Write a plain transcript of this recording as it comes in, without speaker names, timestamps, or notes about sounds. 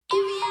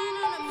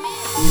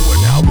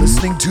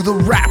listening to the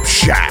Rap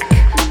Shack,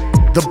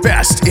 the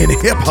best in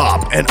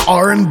hip-hop and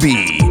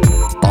R&B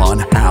on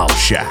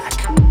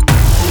Halshack.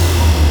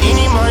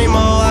 Any money,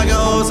 more, I got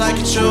hoes I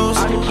can choose.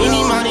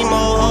 Any money,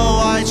 more,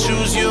 hoe, I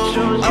choose you.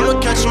 I'ma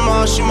catch them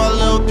all, she my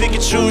little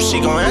Pikachu.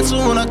 She gon' answer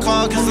when I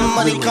call, cause the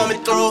money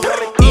coming through.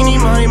 Any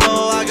money,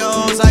 more, I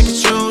got hoes I can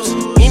choose.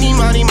 Any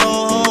money,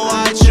 more, hoe,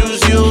 I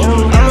choose you.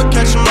 I'ma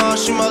catch them all,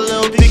 she my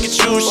little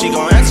Pikachu. She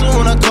gon' answer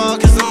when I call,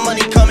 cause the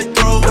money coming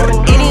through.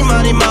 Any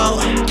money, more,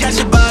 catch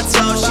it by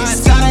toe. She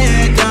just got her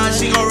head down,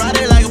 she gon' ride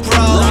it like a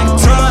pro.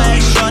 Told my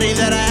ex shorty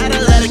that I had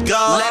to let it go.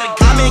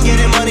 I been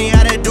getting money,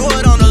 had to do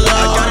it on the low.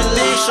 I got a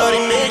thick shorty,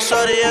 mix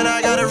shorty, and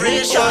I got a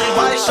rich shorty.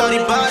 Body shorty,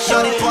 buy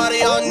shorty,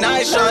 party all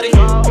night shorty.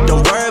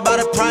 Don't worry about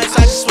the price,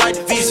 I just swipe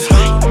the Visa.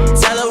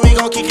 Tell her we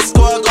gon' kick it,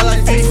 score, go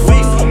like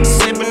FIFA.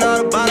 Sippin'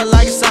 on the bottle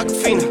like it's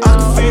Aquafina.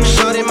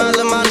 Shorty, my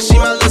little mama, she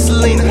my little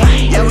Selena.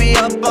 Yeah, we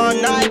up all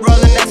night,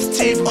 rollin' that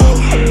sativa.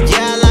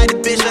 Yeah, I like the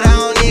bitch, but I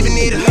don't even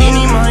need her.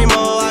 Any money,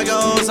 more, I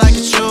got hoes I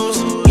can choose.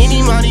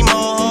 Any money,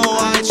 more, hoe,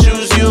 I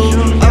choose you.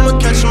 I'ma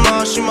catch them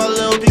all, she my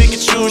little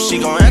Pikachu. She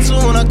gon' answer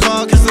when I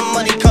call, cause the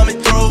money coming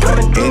through.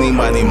 Any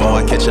money,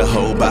 more, I catch a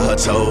hoe by her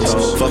toes.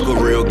 Fuck her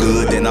real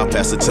good, then I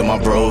pass it to my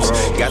bros.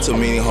 Got too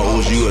many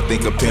hoes, you would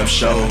think a pimp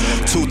show.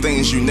 Two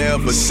things you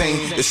never seen,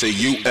 it's a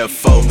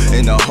UFO,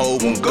 and the hoe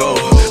won't go.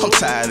 I'm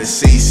tired of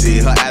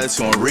CC, her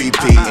attitude on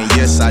repeat. And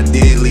yes, I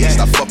did leave,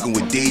 stop fucking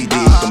with DD.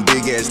 Them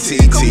big ass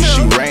TT,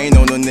 she rain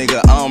on a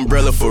nigga,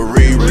 umbrella for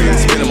Riri.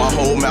 Spinning my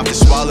whole mouth, they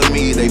swallow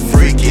me, they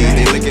freaky.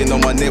 They licking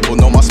on my nipple,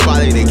 know my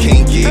spot, they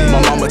kinky.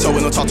 My mama told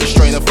me don't talk to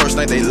stranger, first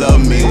night they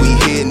love me. We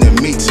hitting the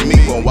meats, me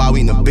going wild,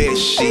 we in the bed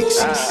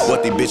sheets.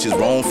 What these bitches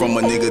wrong from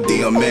a nigga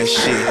DMS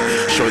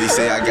shit. Shorty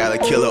say I got a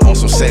killer on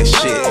some sex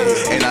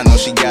shit. And I know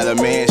she got a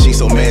man, she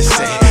so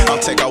messy. I'll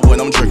take out when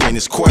I'm drinking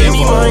this Quavo.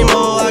 Any money,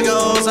 more, I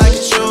got hoes I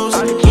can choose.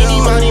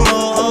 Any money,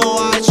 more,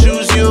 hoe, I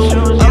choose you.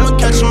 I'ma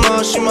catch them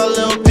all, she my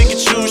little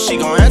Pikachu. She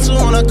gon' answer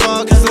when I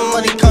call, cause the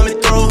money coming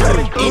through.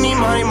 Any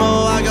money,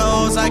 more, I got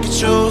hoes I can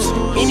choose.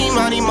 Any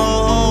money,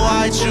 more, hoe,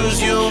 I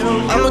choose you.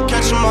 I'ma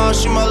catch them all,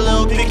 she my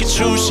little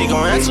Pikachu. She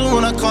gon' answer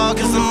when I call,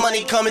 cause the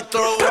money coming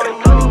through.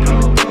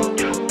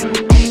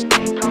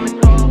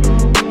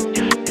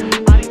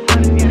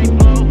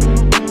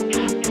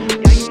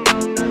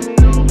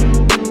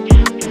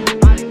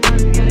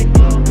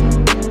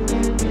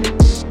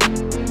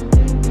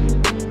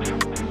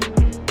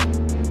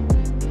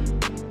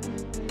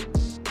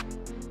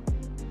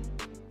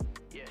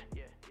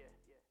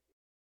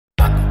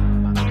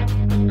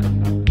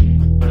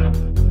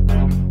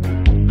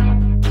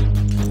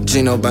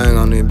 Gino bang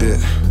on this bit.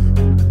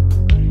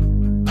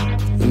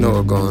 You know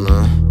what's going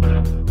on.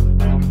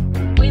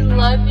 We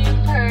love you,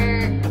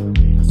 Kurt.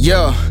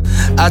 Yeah,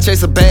 I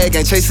chase a bag,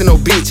 ain't chasing no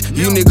bitch.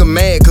 You nigga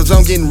mad cause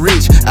I'm getting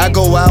rich. I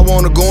go where I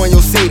wanna go in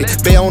your city.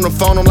 Bay on the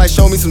phone, I'm like,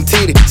 show me some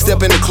titty.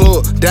 Step in the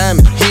club,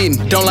 diamond,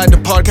 hidden. Don't like the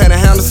park, kinda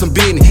handle some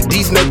business.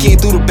 These nuts came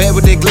through the bed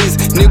with that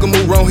glizzy. Nigga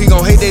move wrong, he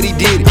gon' hate that he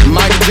did it.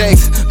 Michael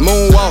Jackson,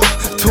 moonwalk,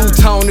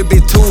 two-tone, it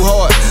bit too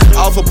hard.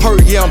 Off a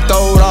perk, yeah, I'm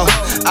throwed off.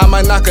 I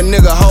might knock a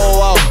nigga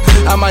hole off.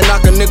 I might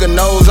knock a nigga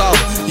nose off.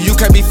 You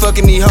can't be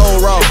fucking these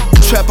hoes raw.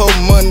 Trap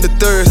over Monday to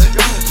Thursday.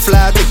 Fly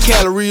out the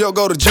Calorie or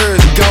go to Jersey.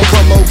 Gon'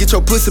 come on, get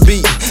your pussy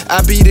beat.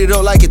 I beat it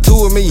up like it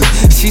two of me.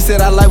 She said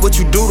I like what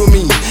you do to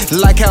me.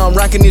 Like how I'm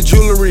rocking this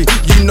jewelry.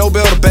 You know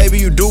better, baby,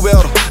 you do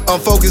better.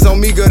 I'm focused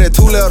on me, girl, that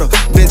 2-letter.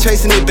 Been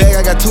chasing it back,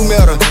 I got 2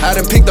 metal. I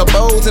done picked up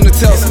bowls in the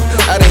Tesla.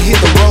 I done hit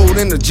the road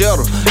in the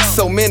Jetta.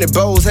 So many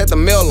bowls, had to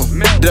mail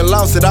them. Done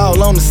lost it all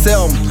on the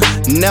Selma.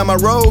 Now my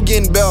road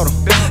getting better.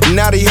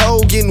 Now these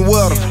hoes getting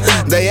wetter.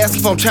 They ask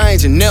if I'm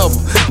changing, never.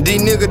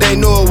 These niggas, they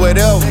know it,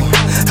 whatever.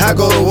 I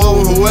go to war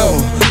with whoever.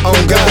 On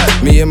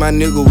God, me and my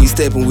nigga, we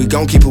steppin', we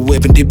gon' keep a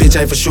weapon. These bitch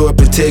ain't for sure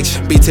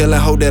protection. Be tellin'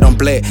 hoe that I'm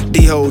black.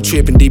 These hoes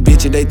trippin', these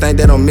bitches, they think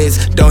that I'm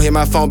miss. Don't hit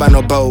my phone by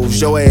no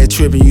bows. Your ass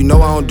trippin', you know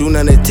I don't do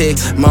none of that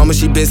text. Mama,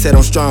 she been said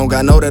I'm strong,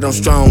 I know that I'm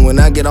strong. When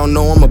I get on,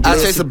 know I'm a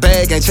blessing. I chase a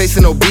bag, ain't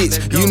chasing no bitch.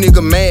 You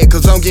nigga mad,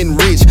 cause I'm getting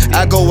rich.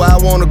 I go where I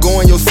wanna go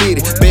in your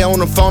city. Bay on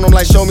the phone, I'm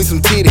like, show me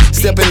some titty.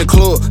 Step in the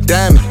club,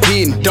 diamond,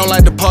 hidden. Don't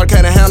like the park,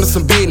 kinda handle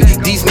some business.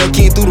 These nuts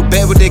came through the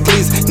bed with that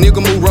glizzy.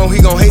 Nigga move wrong, he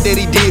gon' hate that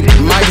he did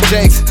it. Michael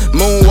Jackson,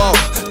 moonwalk,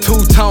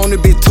 two-tone,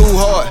 it bit too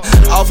hard.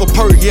 Off a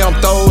perk, yeah, I'm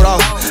throwed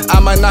off. I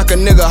might knock a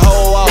nigga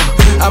hole off.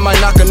 I might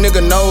knock a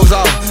nigga nose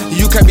off.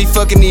 You can't be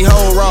fucking these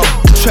hoes raw.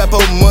 Trap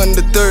over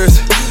Monday to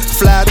Thursday.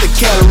 Fly out the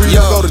Calorie,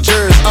 go to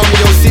Jersey. I'm in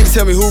your city,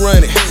 tell me who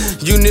run it.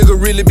 You nigga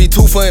really be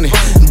too funny.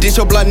 This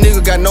your block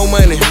nigga got no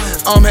money.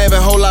 I'm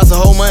having whole lots of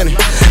whole money.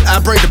 I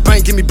break the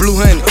bank, give me blue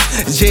honey.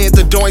 Jay at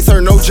the door, ain't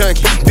serve no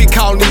junkie. Be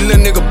calling these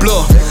little nigga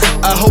bluff.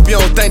 I hope you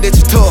don't think that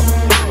you tough.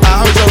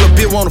 I heard your little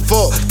bitch wanna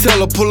fuck. Tell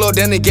her pull up,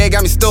 that nigga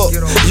got me stuck.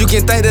 You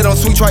can think that I'm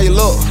sweet, try your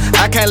luck.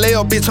 I can't lay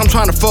up, bitch, I'm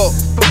tryna fuck.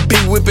 Be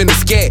whipping the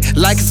scat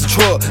like it's a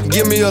truck.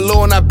 Give me a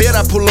low and I bet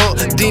I pull up.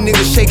 These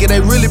niggas shake it,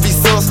 they really be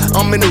sus.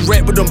 I'm in the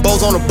rap with them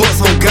bows on the bus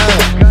on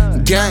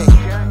God. Gang.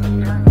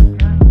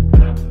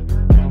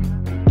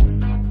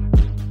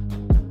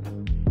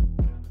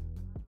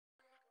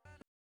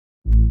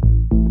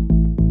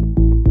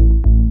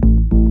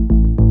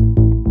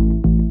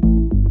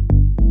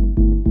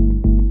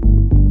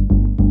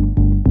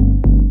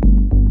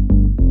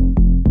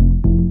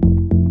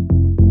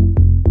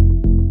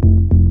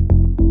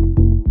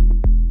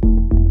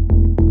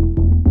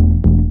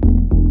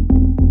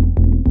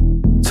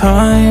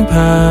 time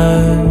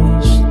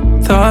passed,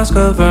 thoughts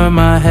cover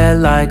my head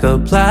like a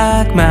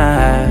black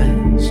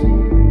mask.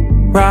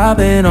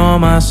 Robbing all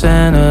my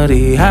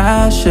sanity,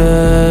 I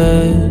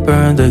should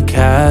burn the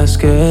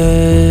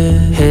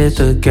casket, hit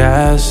the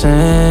gas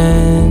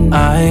and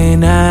I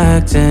ain't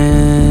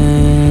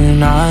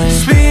acting, I'm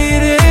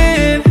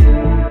speeding.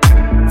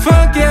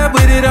 Fuck yeah,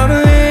 with it I'm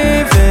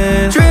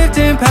living,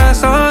 drifting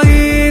past all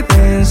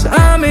heathens.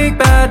 I make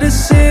bad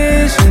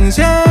decisions,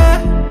 yeah,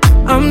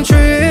 I'm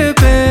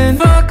tripping.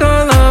 Fuck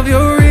all of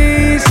your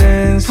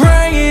reasons,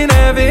 praying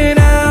heaven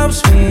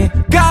helps me.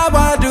 God,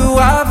 why do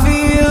I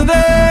feel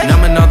that?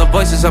 Numbing all the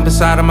voices up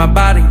inside of my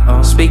body,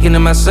 speaking to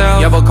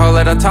myself, y'all will call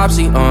it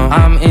autopsy,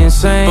 I'm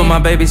insane, but my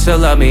baby still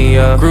love me,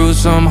 grew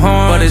some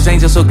horn, but his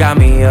angel still got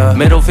me,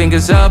 middle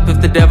fingers up if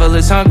the devil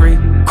is hungry.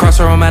 Cross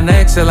her on my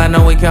neck till I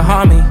know it can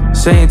harm me.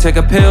 Saying take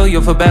a pill,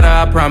 you'll feel better,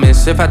 I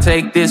promise. If I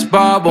take this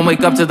bar, won't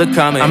wake up to the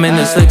coming. I'm in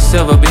the slick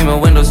silver beamer,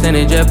 windows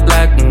tinted jet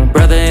black.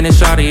 Brother in his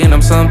shawty and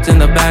I'm slumped in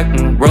the back.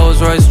 Rolls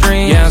Royce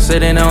dream, yeah, I'm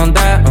sitting on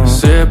that.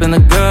 Syrup in the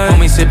good,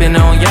 homie sipping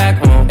on yak.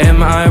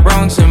 Am I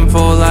wrong?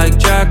 Sinful like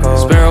Jack.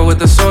 Sparrow with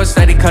the sword,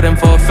 steady cutting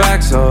for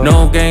facts.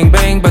 No gang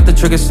bang, but the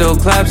trigger still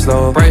claps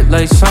slow. Bright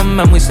like something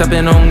and we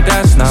stepping on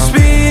gas now.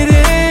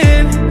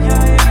 Speeding,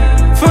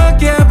 fuck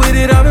yeah, with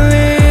it I'm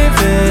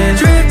living,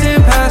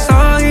 drifting past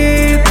all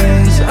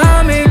heathens.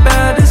 I make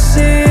bad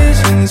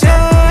decisions,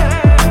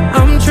 yeah,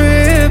 I'm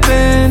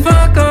tripping.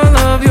 Fuck all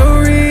of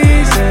your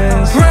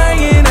reasons,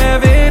 praying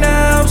heaven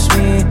helps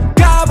me.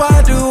 God,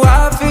 why do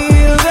I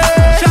feel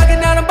that? Shocking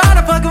down about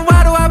it, fucking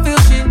why do I feel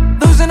shit?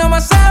 Losing on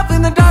myself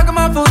in the dark of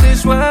my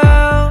foolish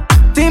well.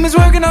 Demons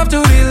working off to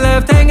the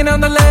left, hanging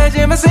on the ledge,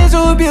 and my sins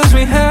will abuse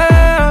me,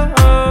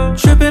 hell.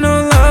 Tripping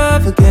on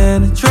love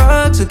again,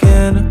 drugs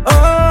again,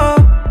 oh.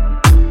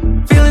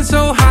 Feeling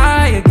so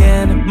high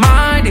again,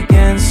 mind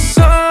again,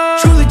 so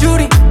truly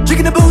Judy,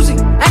 drinking the boozy,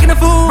 acting a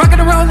fool, rocking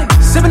and rolling,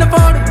 sipping the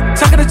 40,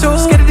 talking the tool,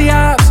 scared of the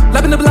odds,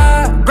 loving the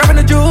block, grabbing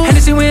the jewel,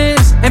 Hennessy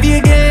wins, envy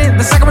again,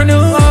 the cycle renew.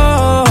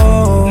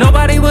 Oh,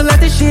 nobody will let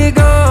this shit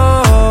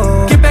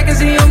go. Get back is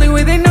the only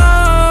way they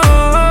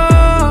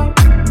know.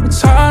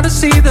 It's hard to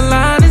see the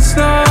line in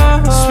snow.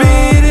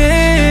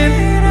 Speeding,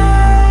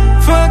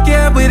 fuck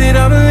yeah, with it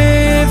I'm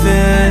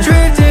living,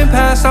 drifting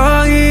past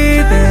all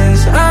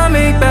heathens. I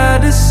make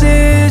bad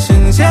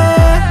decisions,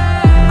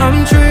 yeah,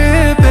 I'm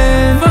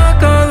tripping.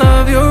 Fuck all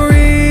of your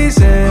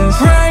reasons,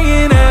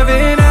 praying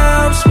heaven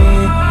helps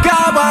me.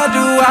 God, why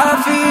do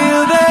I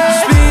feel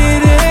that?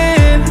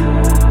 Speeding,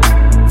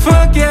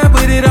 fuck yeah,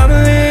 with it I'm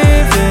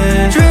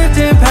living,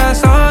 drifting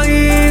past all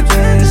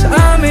heathens.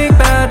 I make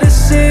bad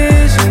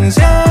decisions,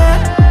 yeah,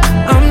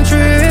 I'm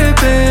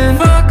tripping.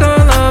 Fuck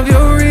all of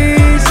your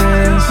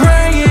reasons,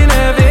 praying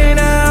heaven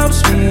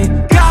helps me.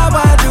 God,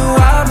 why do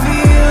I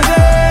feel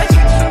that?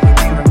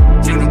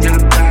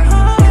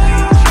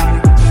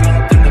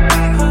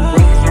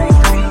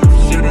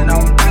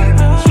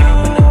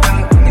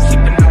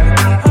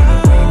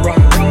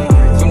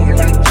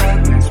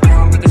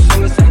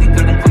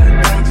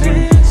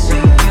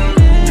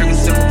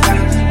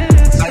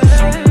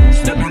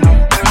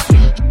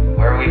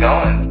 Where are we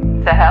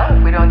going? To hell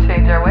if we don't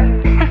change our ways.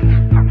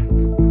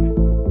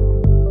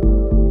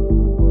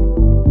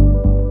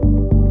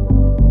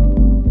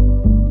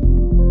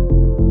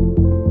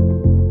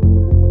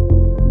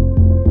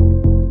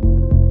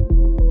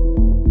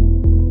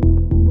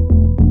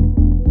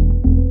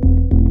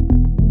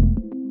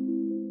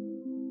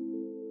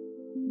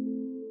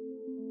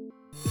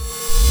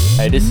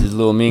 Hey, this is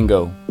Lil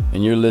Mingo,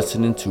 and you're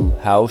listening to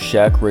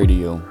Halshack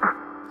Radio.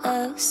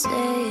 I'll say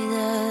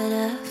that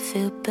I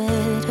feel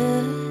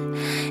better,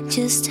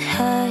 just to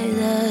hide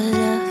that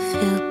I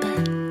feel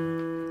bad.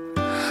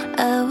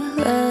 I will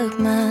love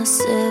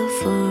myself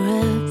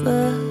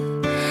forever,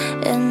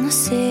 and I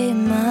see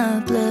my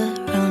blood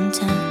run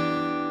down.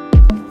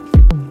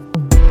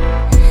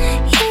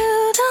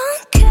 You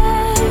don't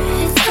care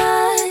if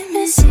I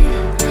miss you.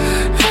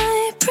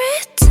 I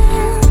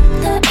pretend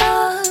that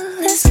all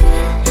is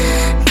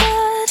good,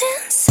 but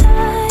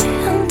inside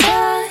I'm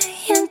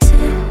dying to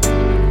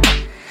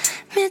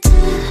admit it.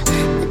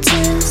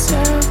 So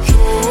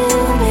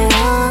kill me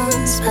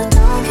once, but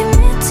don't give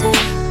me two.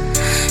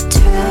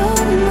 Throw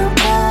my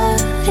blood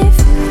if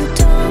you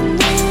don't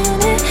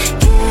need it.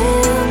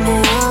 Kill me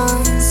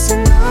once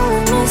and don't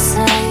let me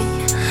say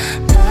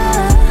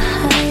bye,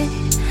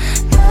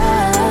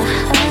 bye.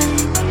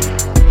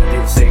 I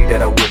didn't say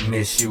that I would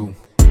miss you.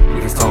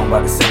 Niggas talking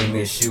about the same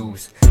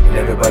issues, and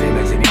everybody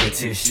knows you need a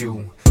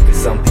tissue. Cause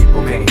some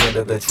people can't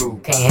handle the truth.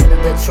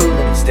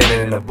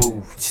 Standing in the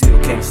booth, still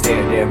can't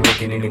stand there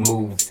making any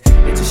moves.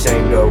 It's a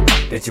shame though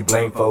that you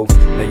blame folks.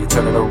 Now you're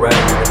turning around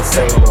in the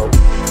same boat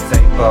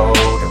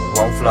that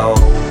won't flow.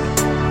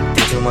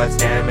 Did too much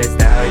damage,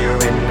 now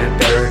you're in the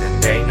dirt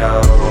and they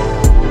know.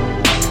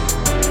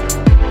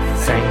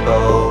 Same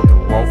boat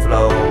that won't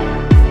flow.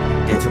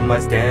 Did too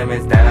much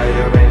damage, now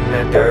you're in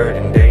the dirt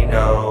and they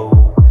know.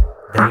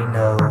 They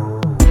know.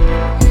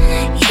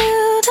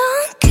 You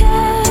don't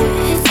care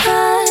if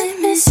I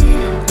miss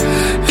you.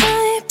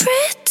 I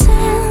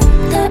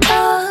pretend that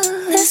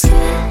all is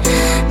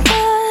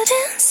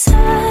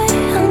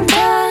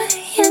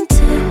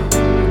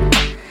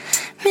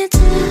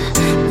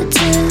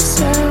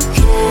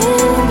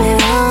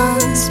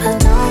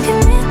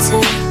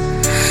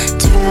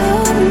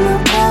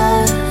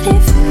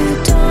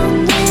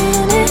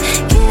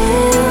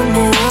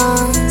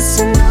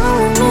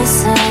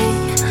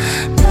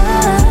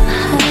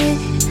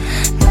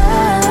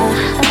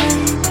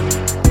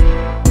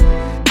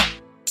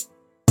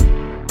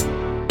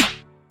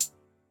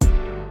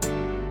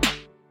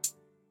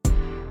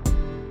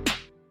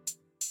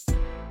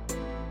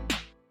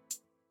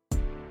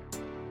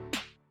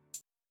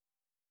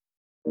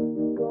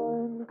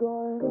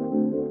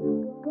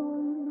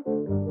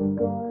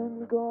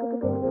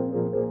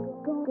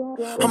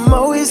I'm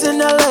always in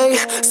LA,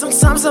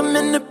 sometimes I'm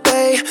in the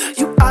Bay.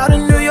 You out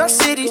in New York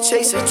City,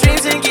 chasing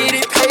dreams and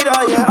getting paid.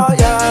 Oh yeah, oh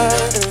yeah.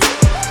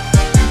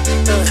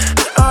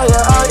 Oh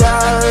yeah, oh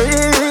yeah.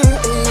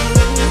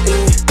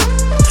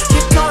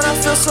 You're gonna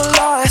feel so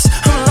lost.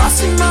 I'm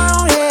lost in my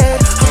own head.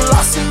 I'm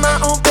lost in my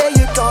own bed.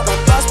 You're gonna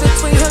lost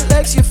between her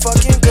legs. You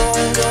fucking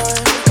gone, gone.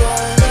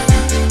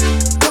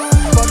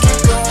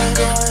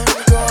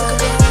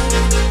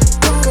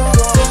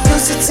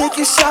 Take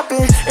you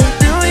shopping and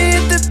then we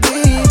hit the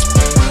beach.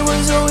 We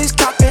was always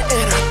copping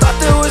and I thought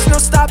there was no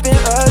stopping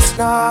us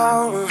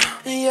now.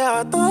 Yeah,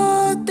 I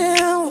thought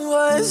there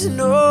was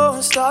no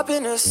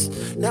stopping us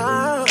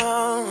now.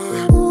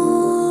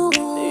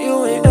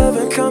 You ain't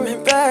ever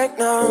coming back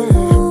now.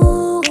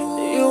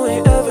 You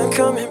ain't ever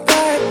coming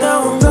back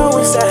now. I'm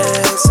throwing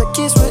sex, I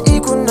guess we're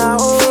equal now.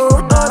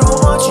 I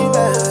don't want you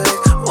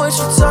back, what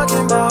you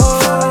talking about?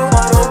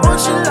 I don't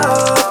want your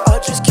love, I'll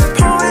just keep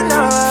pouring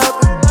up.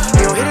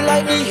 He don't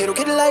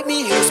get it like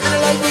me, he don't spin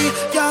it like me.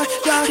 Yeah,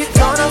 yeah, you're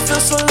gonna feel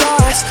so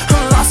lost.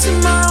 I'm lost in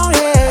my own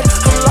head.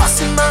 I'm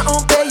lost in my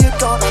own bed. You're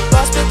gonna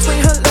lost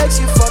between her legs.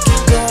 You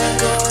fucking gone,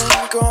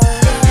 gone,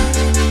 gone.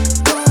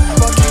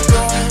 Fucking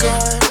gone,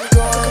 gone,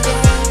 gone.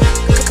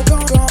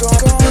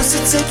 Used to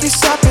take you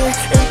shopping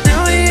and then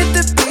we hit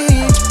the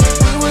beach.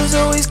 We was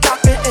always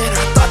copping and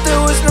I thought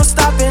there was no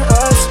stopping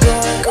us.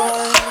 Gone,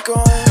 gone,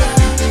 gone.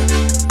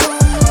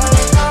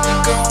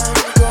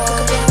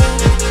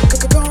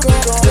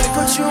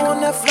 You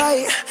on that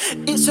flight,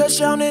 eat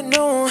touchdown at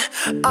noon.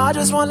 I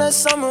just want that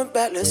summer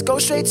back. Let's go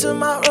straight to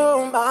my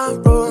room, my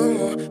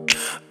room.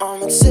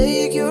 I'ma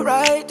take you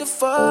right the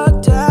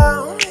fuck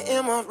down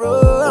in my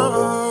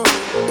room.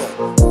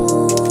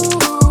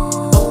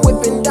 I'm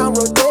whipping down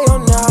Rodeo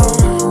now.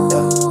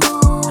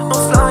 I'm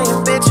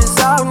flying bitches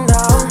out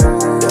now.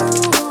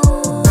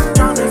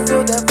 Tryna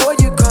feel that boy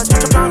you caught me.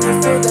 Tryna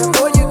feel that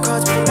boy you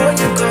caught me. Boy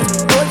you caught me.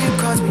 Boy you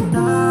caught me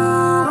now.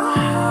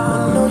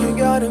 I know you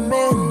got a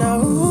man now.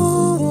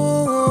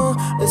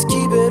 Let's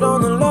keep it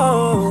on the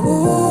low.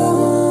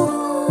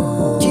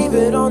 Keep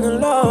it on the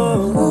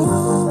low.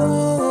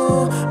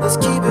 Let's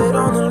keep it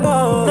on the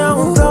low. Now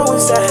I'm throwing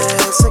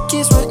sex, I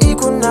guess we're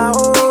equal now.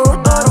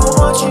 I don't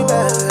want you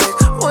back,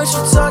 what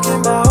you talking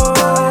about?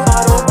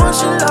 I don't want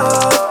your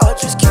love, I'll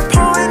just keep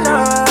pouring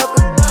up.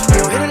 You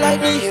don't hit it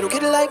like me, you don't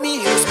get it like me,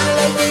 you don't spin it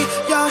like me.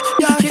 Yeah,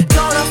 yeah, you're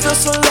gonna feel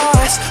so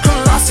lost. I'm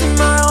lost in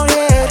my own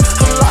head.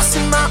 I'm lost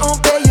in my own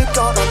bed. You're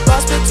gonna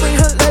lost between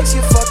her legs.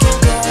 You fucking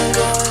gone,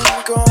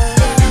 gone, gone.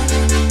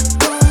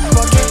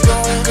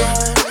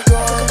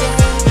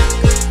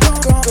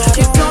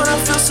 You're gonna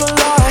feel so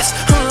lost.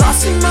 I'm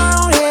lost in my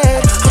own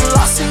head. I'm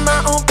lost in my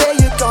own bed.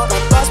 You're gonna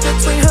lost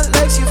between her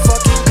legs. You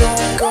fucking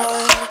gone,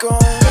 gone, gone.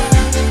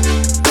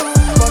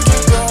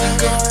 Fucking gone,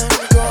 gone,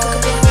 gone.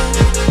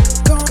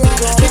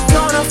 You're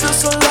gonna feel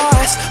so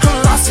lost. I'm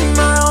lost in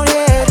my own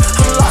head.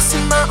 I'm lost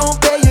in my own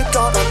bed. You're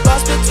gonna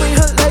lost between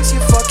her legs. You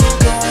fucking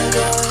gone,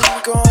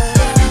 gone, gone.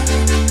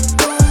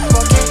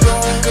 Fucking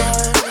gone,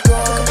 gone,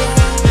 gone.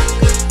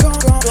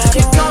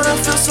 You're gonna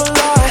feel so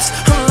lost.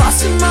 I'm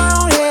lost in my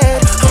own head.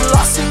 I'm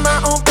lost in my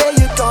own bed.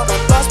 You're gonna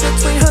lost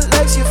between her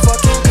legs. You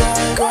fucking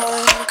gone,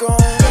 gone, gone.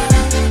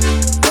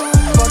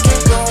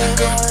 Fucking gone,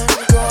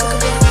 gone, gone.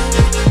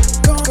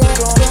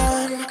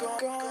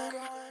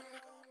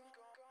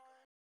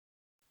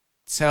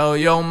 Tell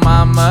your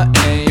mama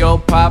and your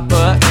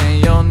papa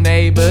and your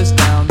neighbors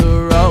down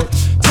the road.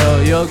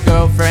 Tell your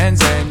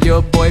girlfriends and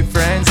your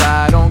boyfriends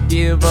I don't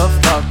give a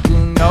fuck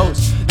who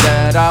knows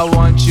that I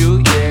want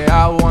you, yeah,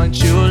 I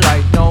want you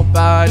like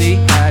nobody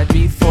had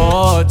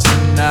before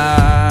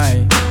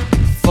tonight.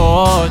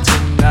 Before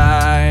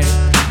tonight.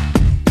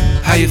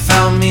 How you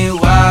found me,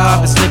 wow,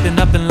 I've been slipping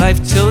up in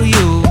life till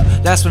you.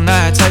 That's when I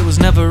had tight was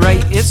never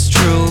right, it's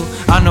true.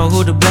 I know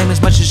who to blame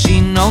as much as she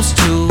knows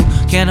too.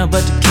 Can't help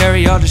but to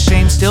carry all the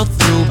shame still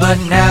through. But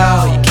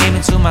now, you came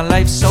into my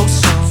life so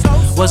soon.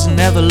 Wasn't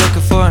ever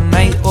looking for a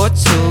night or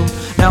two.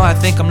 Now I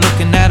think I'm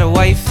looking at a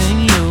wife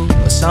in you,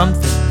 or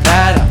something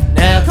that I've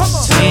never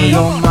seen.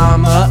 Tell your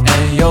mama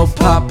and your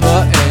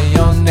papa and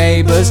your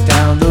neighbors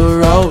down the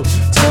road.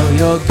 Tell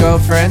your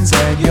girlfriends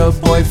and your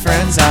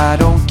boyfriends I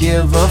don't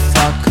give a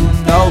fuck who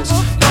knows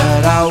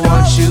that I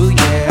want you,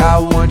 yeah, I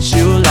want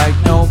you like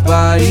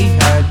nobody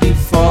had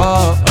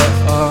before.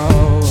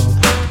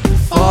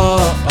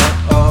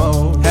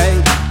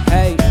 Hey,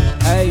 hey,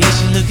 hey. Yeah,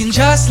 she looking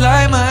just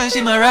like mine,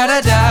 she my ride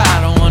or die.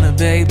 I don't wanna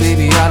beg,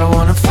 baby, I don't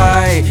wanna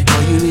fight. No,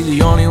 you be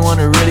the only one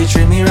to really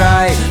treat me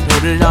right. Know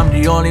that I'm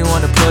the only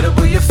one to put up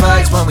with your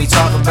fights. When we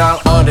talk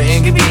about all the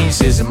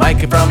inconveniences, it might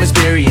come from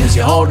experience.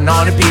 You're holding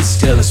on to pieces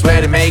till I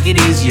swear to make it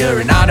easier.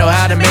 And I know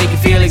how to make you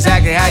feel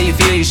exactly how you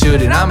feel you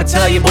should. And I'ma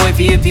tell your boy if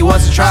he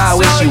wants to try, I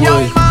wish you would.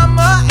 Tell your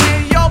mama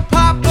and your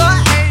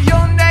papa and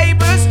your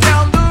neighbors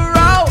down the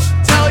road.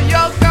 Tell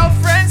your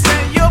girlfriends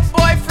and your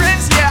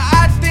boyfriends, yeah,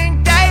 I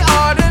think they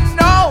ought to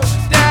know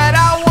that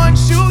I want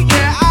you,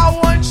 yeah, I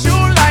want you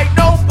like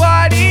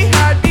nobody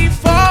had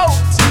before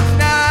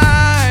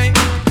tonight.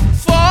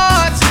 For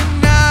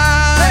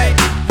tonight,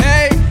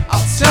 hey,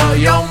 I'll tell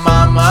your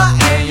mama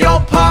and your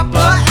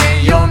papa and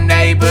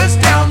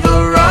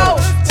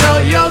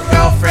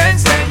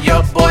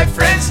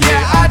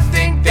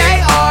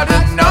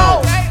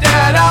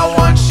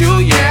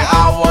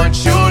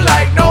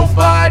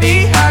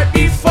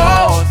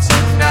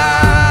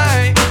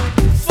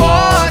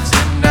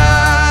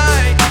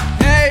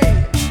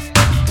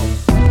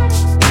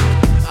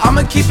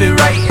keep it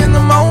right in the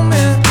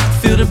moment.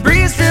 Feel the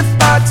breeze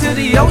drift out to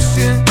the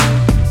ocean.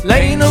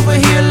 Laying over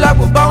here like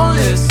we're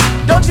boneless.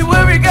 Don't you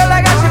worry, girl,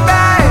 I got your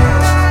back.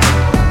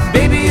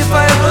 Baby, if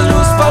I ever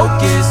lose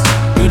focus,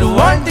 you're the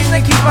one thing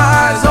that keeps my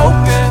eyes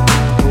open.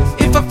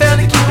 If I fail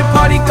to keep the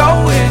party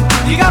going,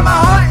 you got my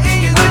heart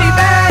in your goodie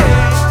bag.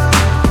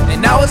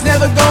 And I was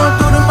never going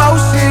through the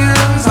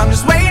motions. I'm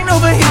just waiting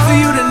over here for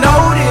you to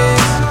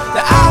notice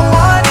that I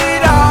want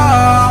it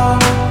all.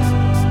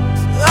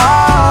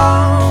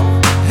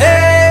 Oh,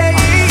 hey,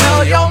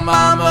 tell your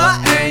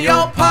mama and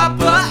your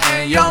papa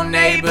and your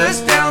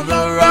neighbors down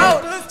the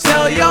road.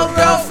 Tell your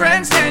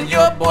girlfriends and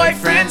your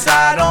boyfriends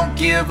I don't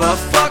give a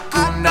fuck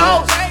who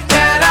knows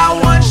that I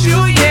want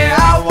you, yeah,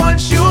 I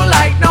want you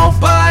like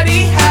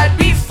nobody had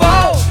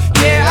before.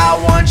 Yeah, I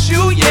want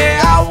you,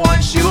 yeah, I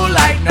want you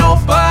like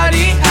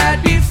nobody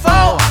had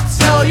before.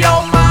 Tell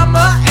your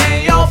mama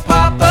and your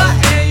papa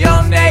and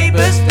your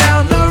neighbors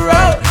down the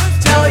road.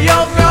 Tell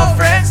your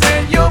girlfriends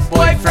and your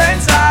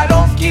boyfriends I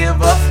don't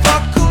give a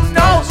fuck who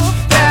knows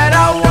that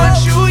I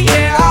want you,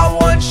 yeah, I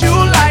want you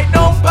like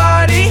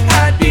nobody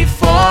had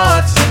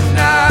before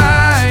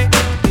tonight.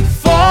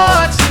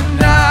 Before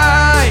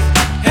tonight,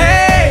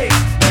 hey.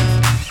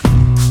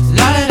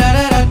 La da da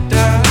da da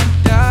da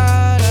da da.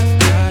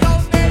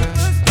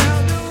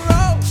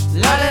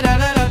 La da da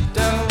da da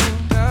da da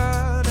da.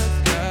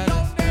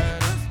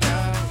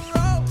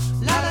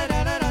 La da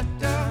da da da da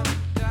da. La da da da da da.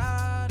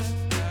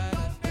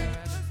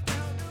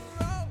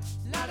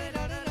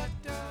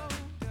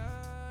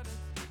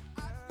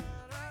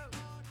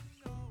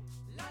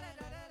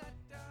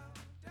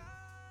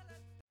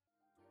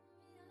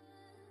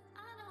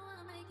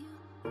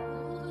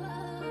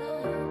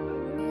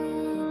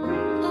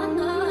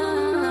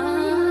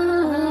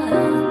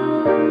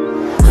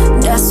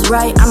 That's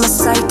right, I'm a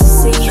sight to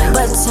see.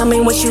 But tell me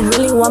what you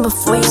really want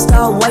before you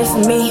start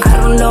wifing me. I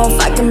don't know if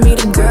I can be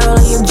the girl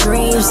of your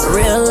dreams.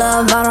 Real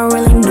love, I don't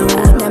really know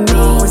what that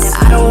means.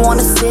 I don't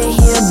wanna sit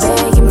here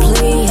begging,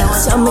 please.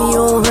 Tell me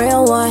you a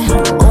real one,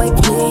 boy,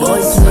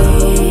 please.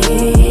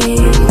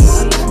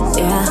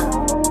 Yeah.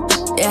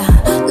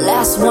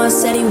 Last one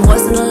said he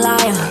wasn't a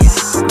liar.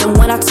 And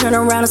when I turn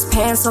around, his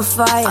pants on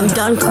fire. I'm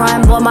done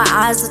crying, boy, my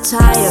eyes are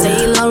tired.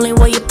 Say you're lonely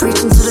while you're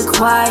preaching to the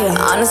choir.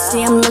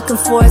 Honestly, I'm looking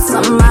for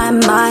something I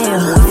admire.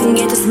 We can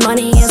get this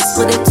money and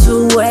split it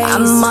 2 ways.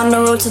 I'm on the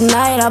road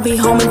tonight, I'll be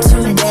home in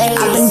 2 days.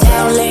 I've been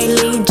down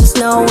lately, just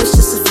know it's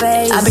just a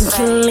phase. I've been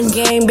killing the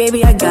game,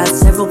 baby, I got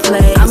several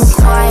plays. I'm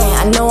quiet,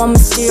 I know I'm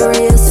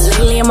mysterious.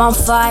 Lately I'm on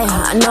fire,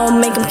 I know I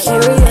make them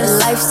curious.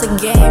 Life's a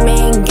game,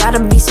 ain't gotta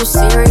be so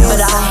serious.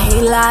 But I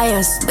hate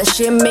liars, that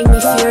shit make me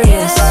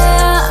furious.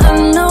 I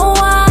know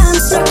why I'm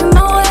stuck in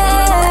my way.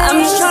 I'm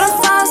just trying to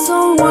find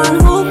someone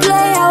who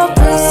play how I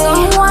play.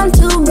 Someone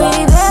to be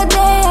there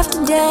day after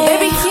day.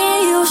 Baby, can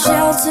you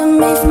shelter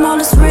me from all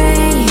this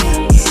rain?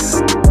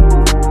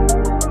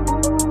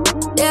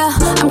 Yeah,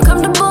 I'm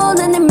comfortable,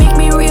 then they make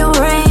me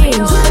rearrange.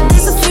 But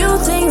there's a few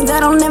things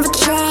that'll never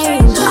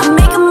change. I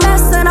make a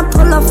mess and I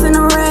pull off in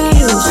a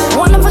range.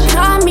 One of a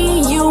kind, me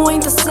and you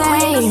ain't the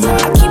same.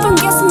 I keep on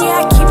guessing,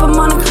 yeah, I keep them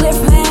on a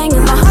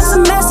cliffhanger. My heart's a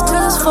mess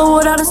cause it's full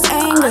with all this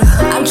anger.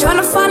 I'm trying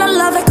to find a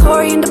love like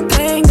Corey and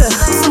Topanga.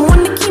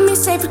 Someone to keep me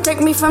safe,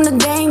 protect me from the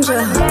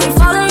danger. They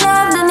fall in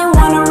love, then they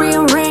wanna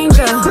rearrange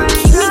her.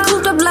 Keep me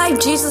cooped up like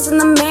Jesus in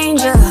the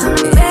manger.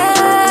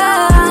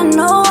 Yeah, I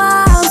know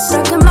I'm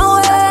stuck in my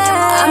way.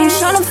 I'm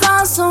trying to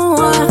find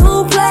someone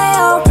who play,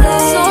 oh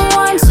play.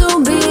 Someone to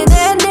be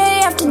there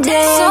day after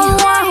day.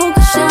 Someone who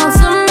can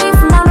shelter me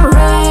from all the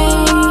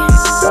rain.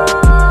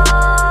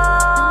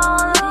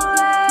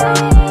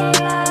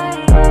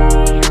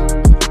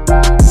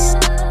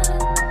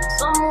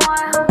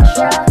 Someone who can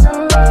shelter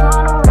me from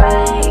the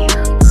rain.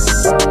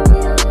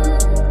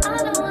 I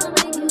don't wanna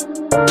make you.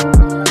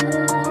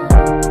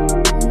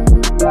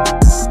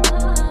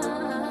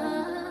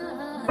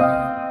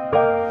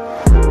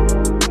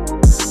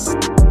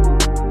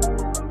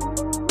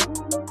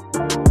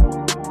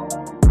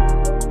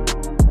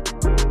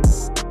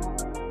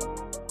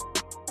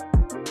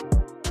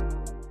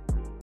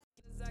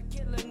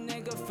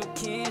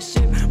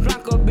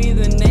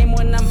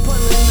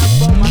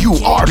 You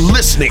are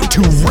listening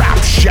to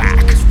Rap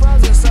Shack.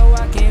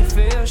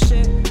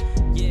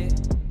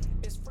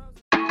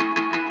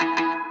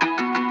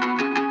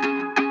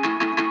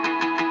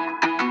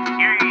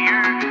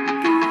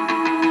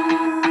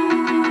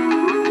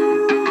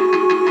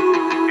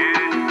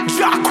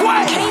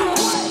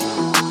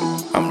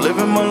 I'm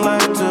living my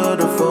life to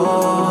the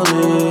fullest.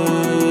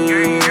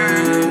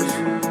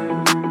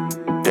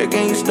 They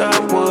can't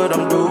stop what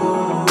I'm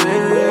doing.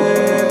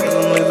 'Cause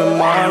I'm living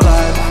my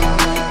life.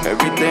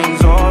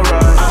 Everything's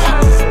alright.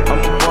 I'm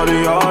a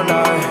party all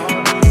night.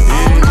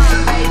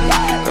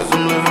 Yeah. 'Cause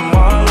I'm living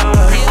my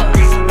life.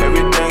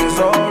 Everything's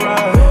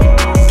alright.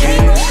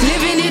 Yeah.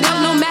 Living it up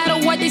no matter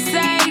what they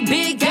say.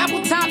 Big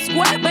Apple, Times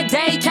Square, but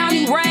Dade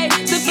County Ray.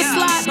 Slip and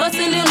slide,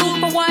 bustin' and loot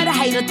for what I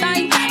hate a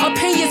thing.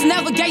 Opinions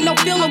never gay, no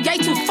feel no gay.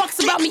 2 fucks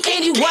about me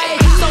anyway.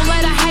 So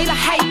let a hater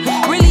hate.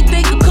 Really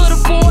think I could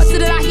afford to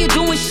that out here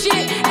doing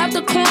shit.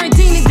 After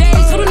quarantine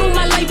days, who knew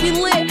my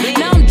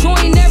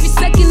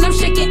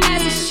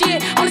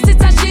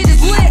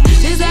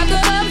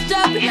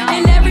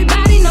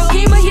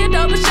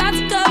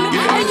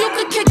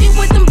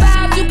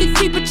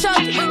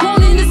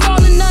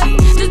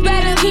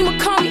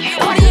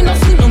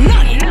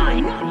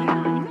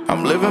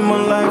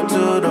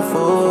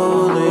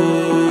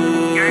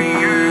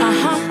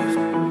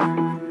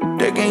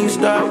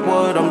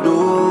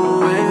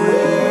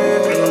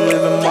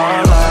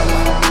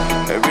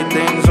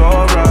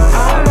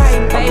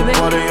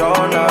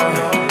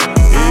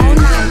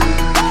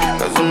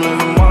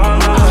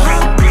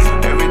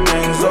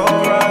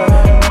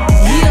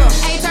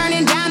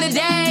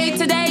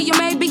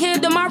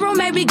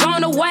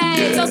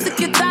So sick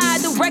and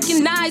tired to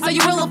recognize, are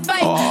you real or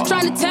fake?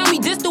 Trying to tell me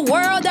this the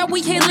world that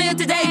we can't live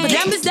today. But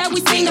damn is that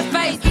we seen the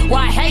face.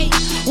 Why hate?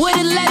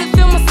 Wouldn't let it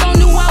feel my soul,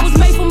 knew I was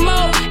made for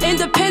more.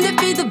 Independent,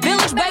 feed the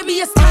village, baby,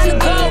 it's time to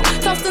go.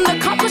 Toasting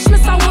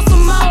accomplishments, I want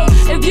some more.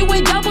 If you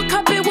ain't double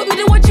cup it with me,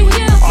 then what you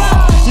here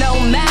for? No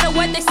matter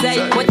what they say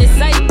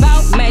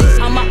about me,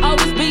 I'ma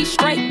always be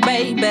straight,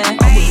 baby.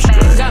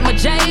 Got my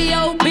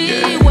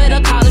J.O.B. with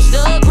a college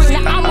degree.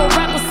 Now I'm a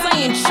rapper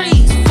saying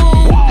trees,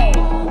 fool.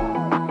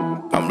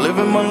 I'm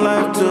living my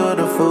life to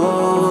the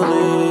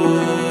fullest.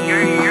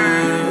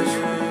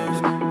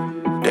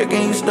 They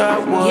can't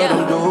stop what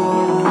I'm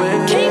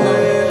doing. 'Cause I'm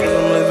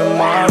living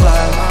my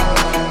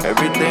life.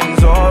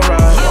 Everything's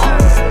alright.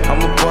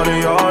 I'ma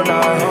party all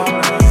night.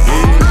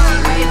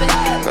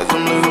 Yeah. 'Cause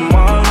I'm living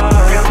my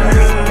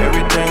life.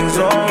 Everything's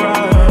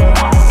alright.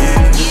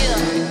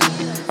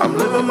 Yeah. I'm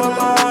living my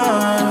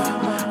life.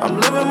 I'm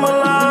living my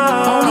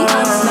life. Only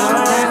ups, no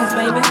downs,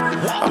 baby.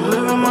 I'm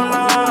living my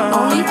life.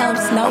 Only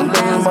ups, no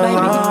downs,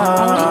 baby.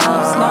 Only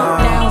ups, no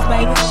downs,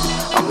 baby.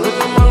 I'm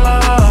living my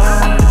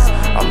life.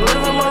 I'm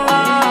living my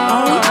life.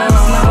 Only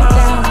ups, no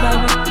downs,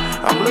 baby.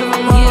 I'm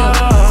living my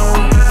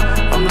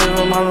life. I'm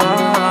living my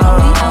life.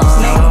 Only ups,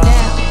 no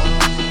downs.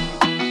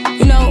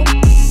 You know,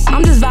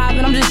 I'm just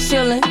vibing, I'm just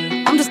chilling,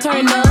 I'm just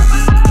turning up.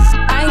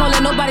 I ain't gonna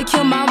let nobody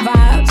kill my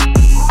vibes.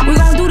 We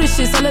gon' do this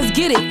shit, so let's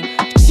get it.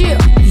 Chill,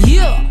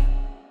 yeah.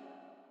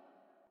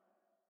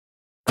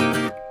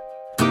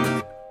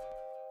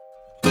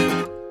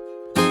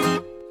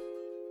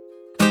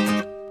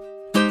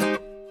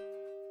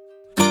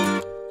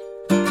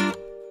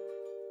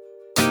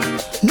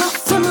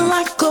 Nothing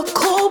like a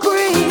cold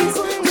breeze,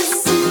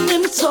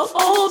 listening to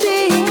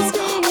oldies.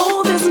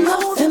 Oh, there's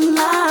nothing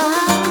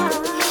like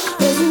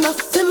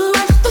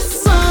the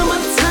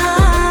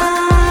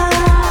summertime.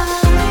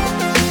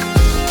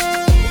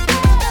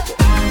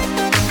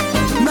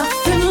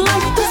 Nothing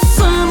like the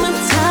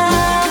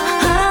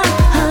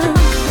summertime.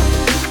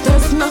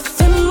 There's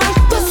nothing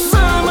like the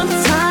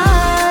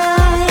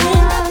summertime.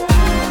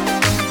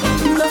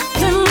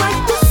 Nothing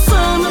like the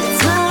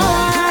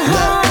summertime.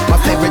 Look, my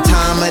favorite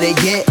time of the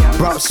year.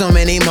 Brought so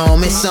many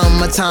moments,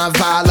 summertime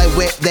vibe, like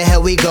where the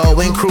hell we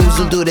going?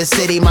 Cruising through the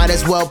city, might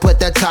as well put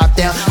the top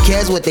down.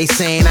 Cares what they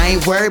saying, I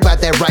ain't worried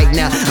about that right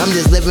now. I'm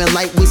just living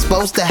like we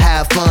supposed to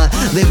have fun.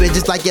 Living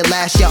just like your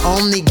last, you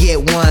only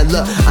get one.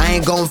 Look, I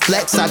ain't gon'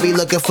 flex, I be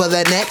looking for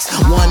the next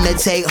one to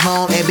take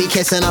home and be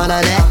kissing on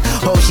her neck.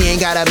 Hope she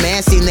ain't got a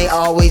man, seen they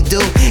always do.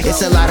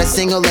 It's a lot of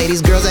single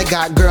ladies, girls that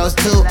got girls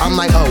too. I'm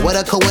like, oh, what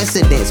a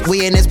coincidence,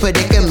 we in this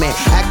predicament.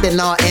 Acting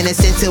all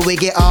innocent till we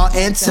get all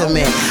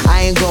intimate.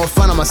 I ain't gon'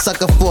 front, I'm a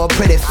sucker for a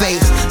pretty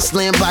face.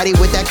 Slim body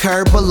with that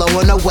curve below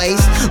in the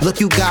waist. Look,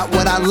 you got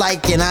what I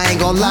like and I ain't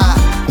gon' lie.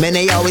 Man,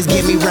 they always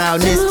get me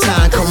round this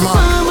time, come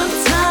on.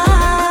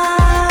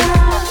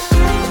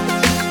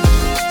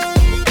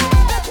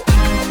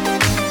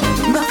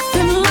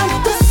 Nothing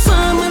like the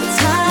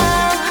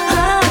summertime.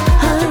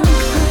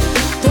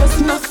 There's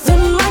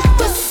nothing like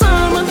the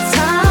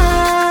summertime.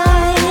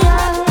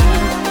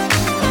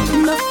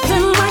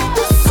 Nothing like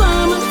the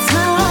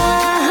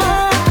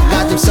summertime.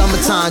 Got them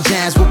summertime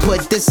jams, we'll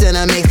put this in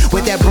a mix.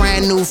 With that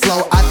brand new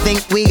flow, I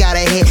think we got a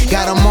hit.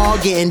 Got them all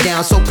getting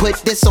down, so put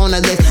this on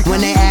the list.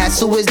 When they ask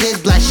who is this,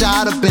 Black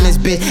shot up in this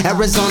bitch.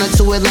 Arizona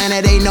to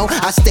Atlanta, they know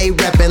I stay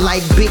reppin'.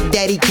 Like Big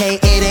Daddy Kane,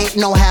 it ain't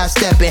no half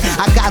steppin'.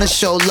 I gotta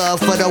show love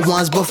for the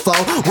ones before.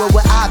 Where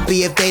would I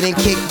be if they didn't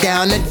kick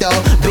down the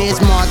door?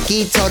 Biz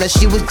Markie told her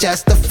she was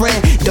just a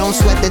friend. Don't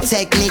sweat the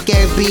technique,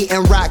 every beat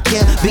and rock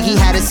kill. Biggie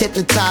had us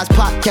hypnotized,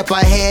 Pop kept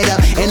her head up.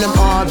 And them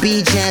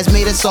R&B jams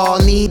made us all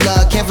need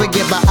love. Can't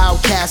forget about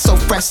Outkast, so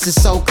fresh and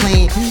so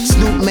clean.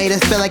 Snoop made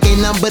us feel like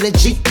ain't nothing but a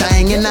G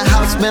thing. In the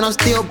house, man, I'm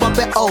still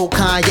bumping old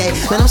Kanye.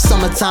 Man, them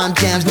summertime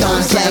jams,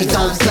 don't play,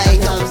 don't play,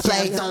 don't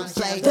play, don't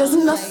play. There's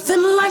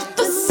nothing like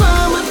the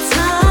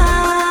summertime.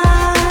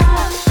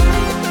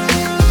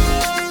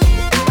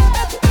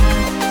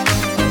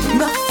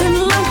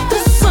 Nothing like the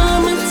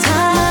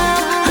summertime.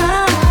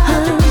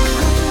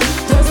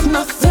 There's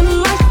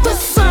nothing like the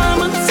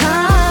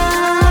summertime.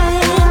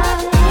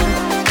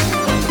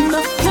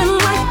 Nothing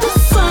like the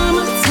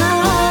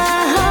summertime.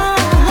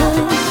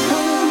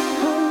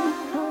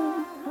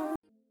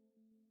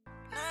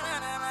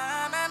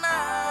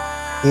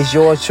 It's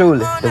yours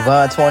truly,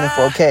 Divine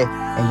 24K,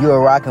 and you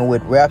are rocking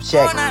with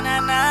Halshack.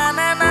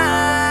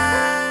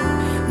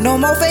 No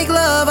more fake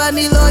love, I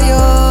need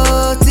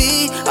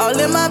loyalty. All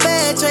in my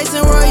bag,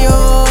 tracing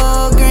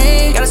royal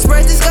green. Gotta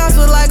spread this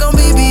gospel like on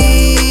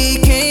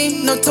BB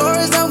King.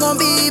 Notorious, I'm gon'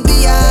 be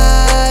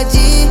B.I.G.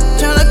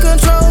 Tryna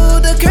control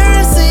the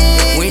currency.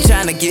 We ain't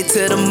tryna get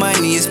to the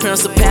money, it's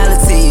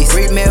principalities.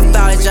 Great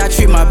methodology, I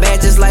treat my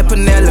bag just like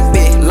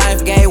Penelope.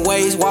 Life gave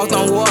ways, walked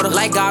on water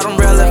like God, I'm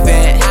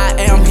relevant. I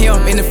am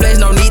him, in the flesh,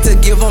 no need to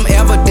give him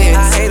evidence.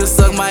 I hate to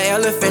suck my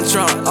elephant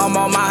trunk. I'm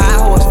on my high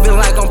horse, feel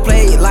like I'm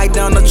played like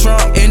Donald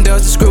Trump.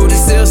 Industry screw the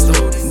system,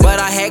 but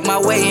I hacked my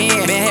way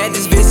in. Been had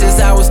this bitch since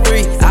I was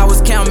 3, I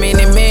was counting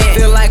in men.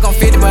 Feel like I'm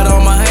 50, but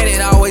on my 100,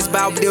 always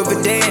bout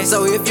dividends.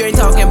 So if you ain't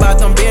talking about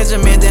them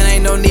Benjamin, then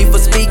ain't no need for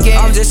speaking.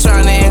 I'm just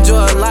trying to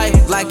enjoy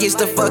life like it's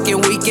the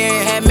fucking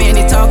weekend. Had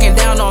many talking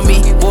down on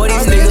me, boy,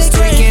 these niggas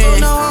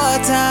tweaking. No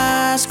hard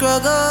time,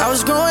 struggle. I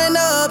was growing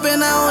up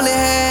and I only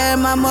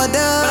had my mother,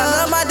 but I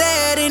love my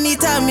dad and he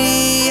taught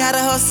me how to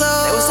hustle.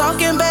 They was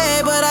talking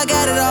bad, but I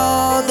got it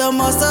all, the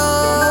muscle.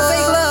 No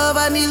fake love,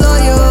 I need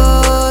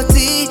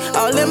loyalty.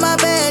 All in my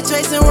bed,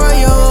 chasing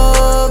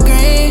royal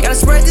green. Gotta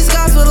spread this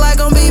gospel like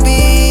I'm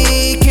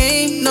BB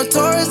King. No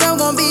tourists, I'm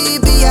gon' be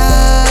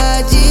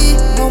B.I.G.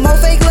 No more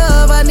fake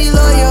love, I need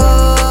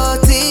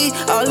loyalty.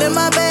 All in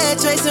my bed,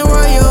 chasing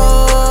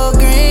royal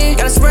green.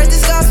 Gotta spread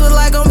this gospel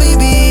like I'm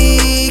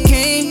BB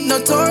King. No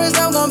tourists,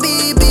 I'm gon'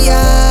 be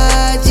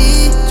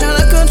B.I.G.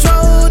 Tryna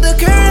control the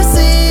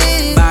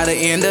currency. By the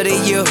end of the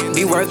year,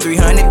 be worth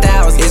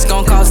 300,000. It's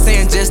gon' cost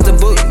 10 just to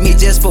book me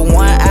just for 1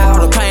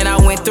 hour. The pain I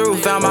went through,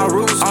 found my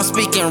roots. I'm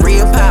speaking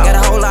real power. Got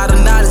a whole lot of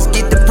knowledge,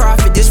 get the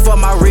profit just for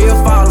my real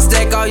followers.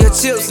 Stack all your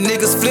chips,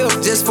 niggas flip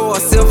just for a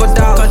silver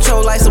dollar.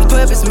 Control like some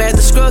puppets, mad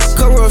destruction,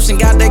 corruption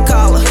got that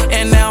collar.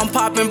 And now I'm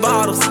popping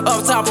bottles,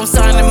 up top I'm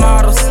signing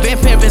models. Been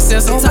pimping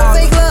since I'm tall.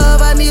 Fake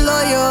love, I need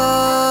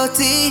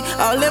loyalty.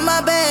 All in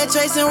my bed,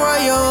 chasing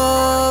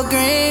royal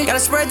green. Gotta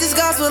spread this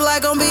gospel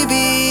like I'm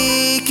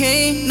BB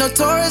King. No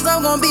tourists,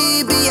 I'm gon'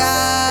 be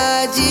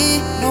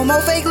B.I.G. No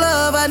more fake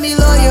love, I need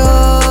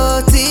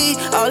loyalty.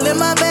 All in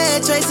my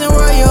bed, chasing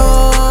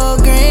royal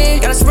green.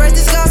 Gotta spread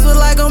this gospel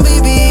like I'm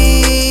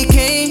BB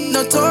King.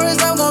 No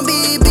tourists, I'm gon'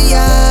 be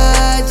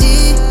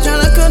B.I.G.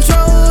 Tryna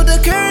control the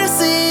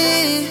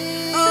currency.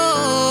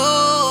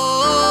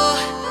 Ooh,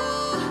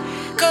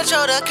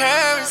 control the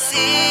currency.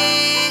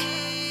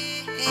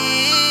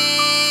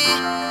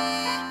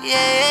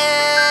 Yeah.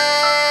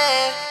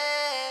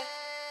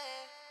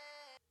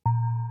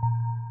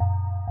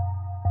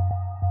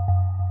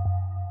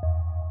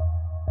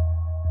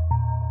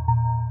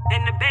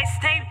 And the bass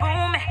stay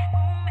booming.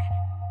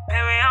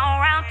 Carry on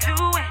round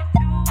two.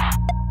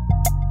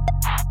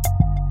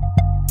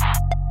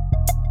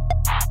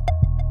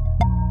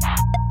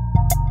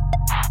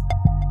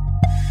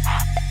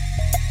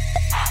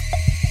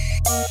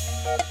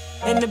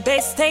 And the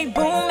bass stay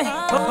booming.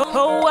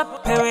 Ho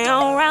up, carry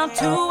on round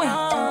two.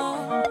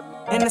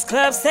 And this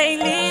club stay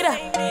lit up.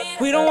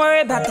 We don't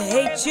worry about the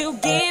hate you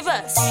give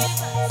us.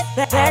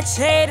 That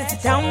shade is a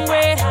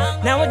downgrade.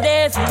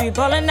 Nowadays we be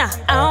ballin'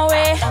 our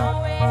way.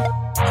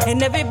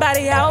 And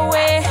everybody our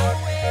way.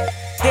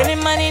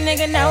 Getting money,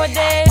 nigga,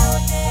 nowadays.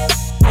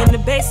 And the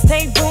bass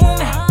stay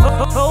booming.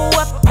 Ho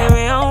up,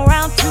 carry on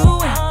round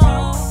two.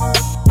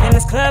 And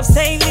this club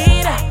stay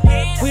lit up.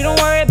 We don't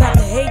worry about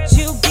the hate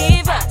you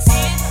give us.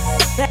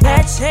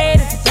 That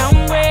shade is a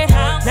downgrade.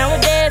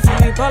 Nowadays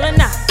we be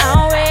ballin'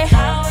 our way.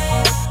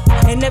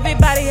 And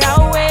everybody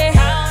our way.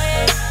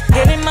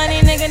 Getting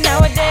money, nigga,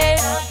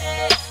 nowadays.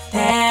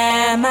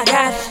 Damn, I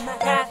got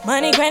it.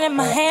 Money granted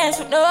my hands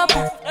with no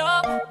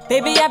problem.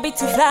 Baby, I be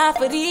too fly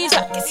for these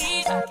rockets.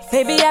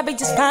 Baby, I be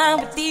just fine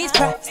with these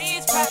props.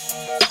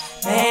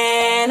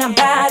 Man, I'm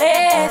bout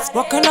it.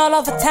 Walking all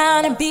over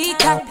town and be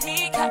top.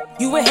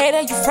 You a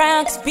hater, you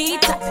frown, cause be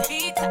top.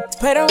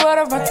 Spread a word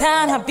around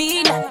town, I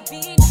be not.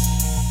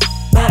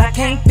 But I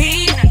can't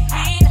beat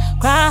it.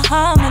 Grind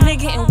hard, my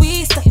nigga, and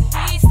we stuck.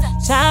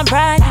 Shine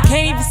bright, you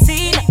can't even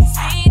see it.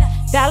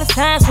 Dollar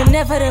signs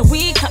whenever that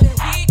we come.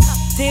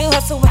 Still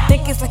hustle, I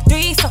think it's like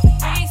 3-something.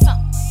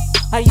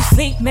 While you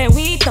sleep, man,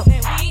 we thump.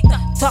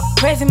 Talk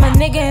crazy, my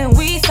nigga, and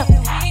we thump.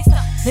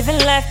 Living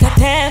life,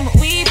 goddamn,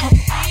 we pump.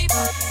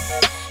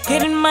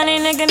 Getting money,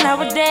 nigga,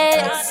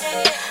 nowadays.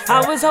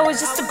 I was always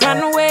just a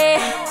grind away.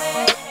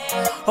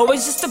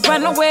 Always just a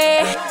grind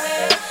away.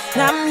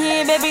 Now I'm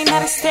here, baby, now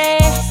to stay.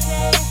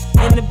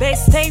 And the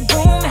bass stay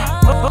booming.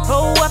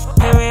 Go up,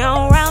 carry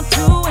on round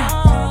two.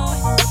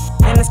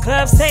 And this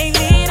club stay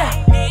lit up.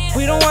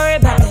 We don't worry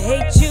about the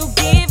hate you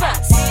give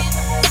us.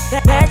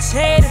 That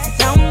shade is a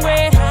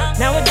downgrade.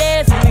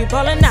 Nowadays we be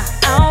ballin'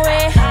 our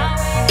way.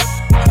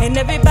 And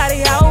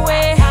everybody our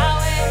way.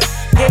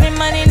 Getting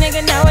money,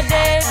 nigga,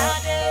 nowadays.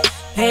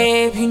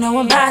 Babe, you know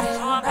I'm bout it.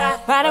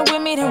 Riding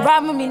with me, then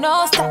ride with me,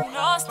 no stop.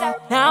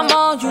 Now I'm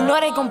on, you know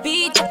they gon'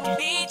 beat ya.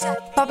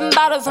 Poppin'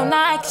 bottles all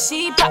night, cause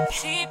she pop.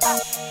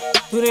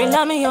 Do they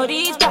love me or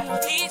these pop?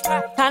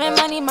 Counting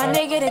money, my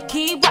nigga, they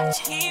keep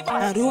watchin'.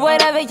 I do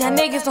whatever y'all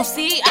niggas don't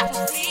see.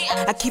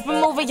 I keep it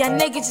moving, y'all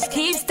niggas just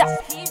keep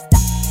stoppin'.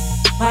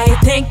 Why you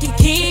think you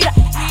keep up?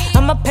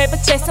 I'm a paper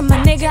chaser, my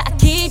nigga, I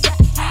keep ya.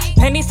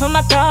 Pennies for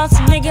my dogs,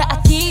 so nigga,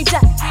 I keep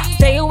ya.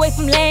 Stay away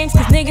from lames,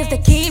 cause niggas, they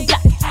keep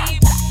blockin'.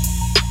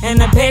 And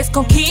the bass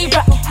gon' keep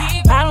rockin'.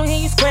 I don't hear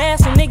you square,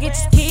 so nigga,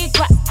 just keep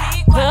quiet.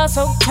 Club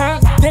so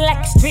turned, feel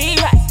like a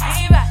street rock.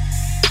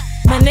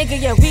 My nigga,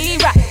 yeah, we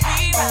rock.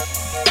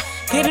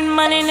 Getting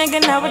money, nigga,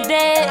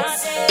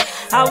 nowadays.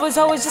 I was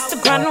always just a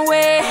grind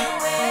away.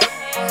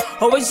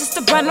 Always just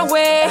a grind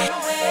away.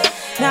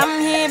 Now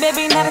I'm here,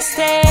 baby, now to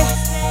stay.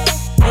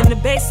 And the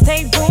bass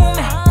stay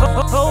booming.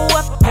 Go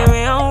up,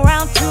 carry on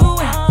round two.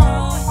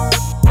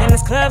 And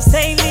this club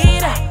stay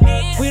lit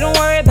up. We don't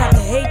worry about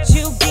the hate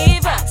you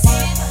give us.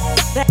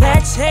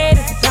 That shade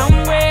is a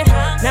downgrade.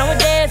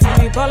 Nowadays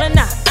ballin'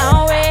 out,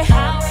 our way.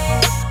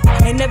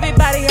 And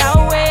everybody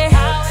our way.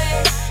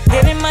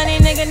 Getting money,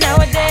 nigga,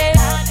 nowadays.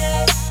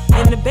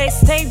 And the bass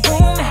stay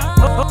booming.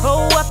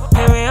 Go up,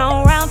 and we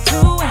on round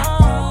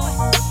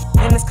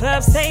 2. And this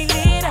club stay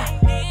lit up.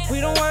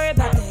 We don't worry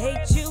about the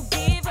hate you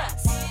give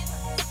us.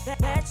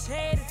 That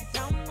shade is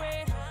dumb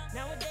red.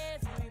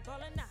 Nowadays, we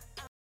ballin' out.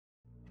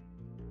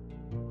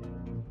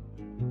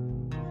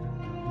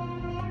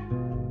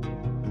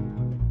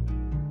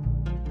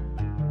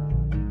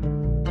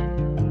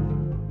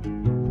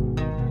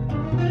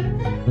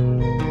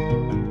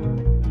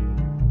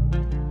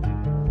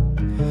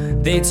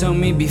 They told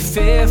me be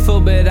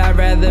fearful, but I'd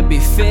rather be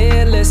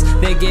fearless.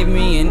 They gave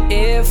me an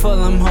earful,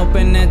 I'm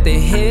hoping that they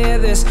hear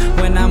this.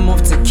 When I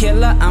move to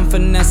killer, I'm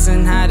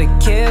finessing how to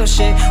kill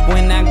shit.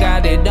 When I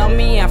got it on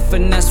me, I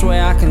finesse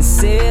where I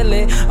conceal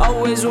it.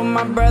 Always with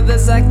my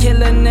brothers, I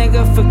kill a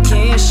nigga for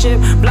kinship.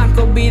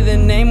 Blanco be the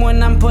name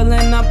when I'm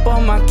pulling up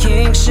on my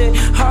king shit.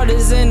 Heart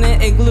is in the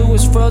igloo,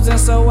 it's frozen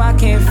so I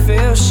can't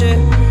feel shit.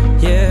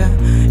 Yeah,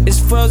 it's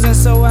frozen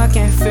so I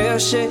can't feel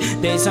shit.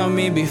 They told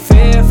me be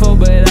fearful,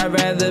 but I'd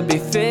rather be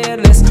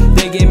fearless.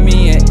 They give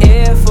me an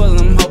earful,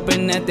 I'm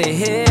hoping that they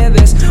hear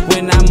this.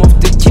 When I move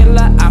to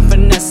killer, I'm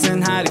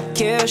finessing how to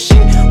kill shit.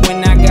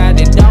 When I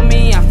got it on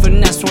me, I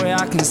finesse where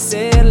I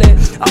conceal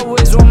it.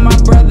 Always with my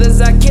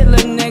brothers, I kill a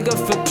nigga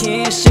for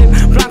kinship.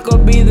 Blanco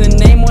be the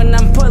name when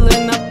I'm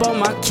pulling up on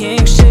my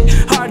king shit.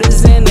 Heart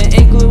is in the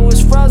igloo,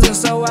 it's frozen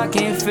so I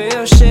can't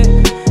feel shit.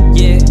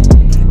 Yeah,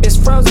 it's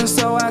frozen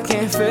so I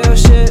can't feel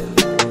shit.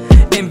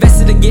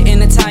 Invested to get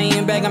an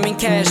Italian bag, I'm in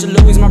cash.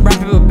 Louis my brown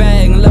paper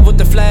bag. In love with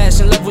the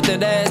flash, in love with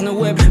that ass. No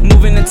whip,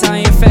 moving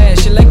Italian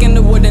fast. Shit like in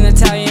the wood and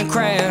Italian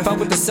craft. Fuck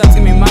with the subs,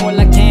 give me mine while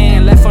I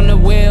can. Left on the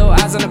wheel,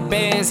 eyes on the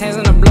bands, hands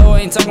on the blow.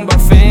 Ain't talking about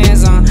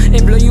fans,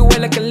 it blow you away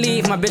like a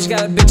leaf. My bitch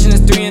got a bitch and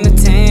it's 3 in a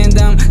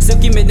tandem.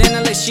 Silky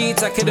midnight like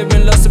sheets, I could've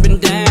been lost or been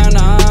down,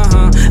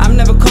 I'm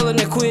never calling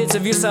it quits.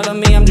 If you sell on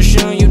me, I'm just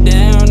showing you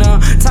down,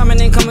 Timing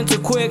ain't coming too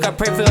quick, I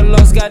pray for the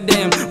lost,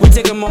 goddamn. We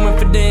take a moment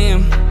for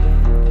them.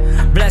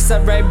 Bless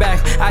up right back.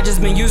 I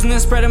just been using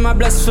and spreading my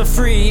blessings for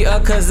free,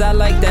 cause I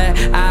like that.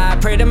 I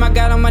pray to my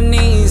God on my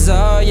knees,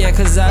 oh yeah,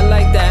 cause I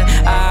like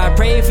that. I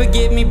pray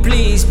forgive me,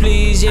 please,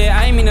 please, yeah,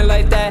 I ain't mean it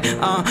like that.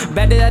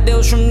 Bad that I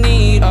deals from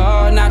need,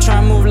 not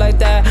trying to move like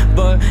that.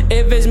 But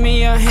if it's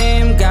me or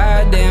him,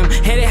 goddamn,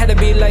 hate it had to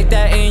be like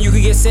that. And you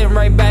could get sent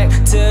right back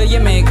to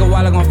Jamaica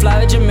while I'm gon'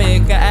 fly to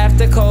Jamaica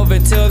after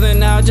COVID. Till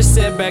then I'll just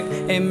sit back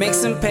and make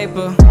some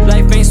paper.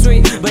 Life ain't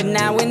sweet, but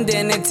now and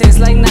then it tastes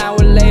like now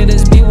or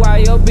later's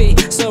BYOB.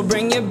 So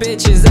bring your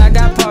bitches, I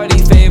got party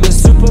favors.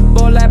 Super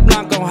Bowl at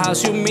Blanco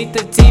House, you meet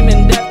the team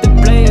in depth,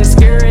 the players.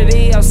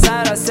 Security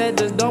outside, I said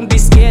just don't be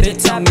scared. They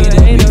tell me to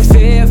be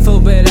fearful,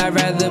 but I'd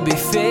rather be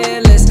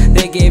fearless.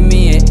 They gave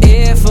me an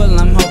earful,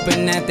 I'm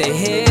hoping that they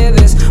hear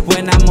this.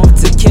 When I move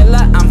to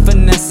killer, I'm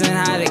finessing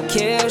how to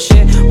kill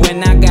shit.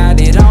 When I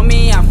got it on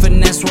me, I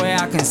finesse where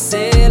I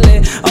conceal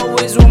it.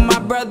 Always with my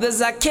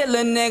brothers, I kill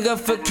a nigga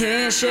for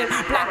kinship.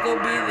 Black will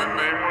be the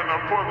name when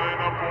I'm pulling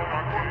up on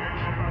my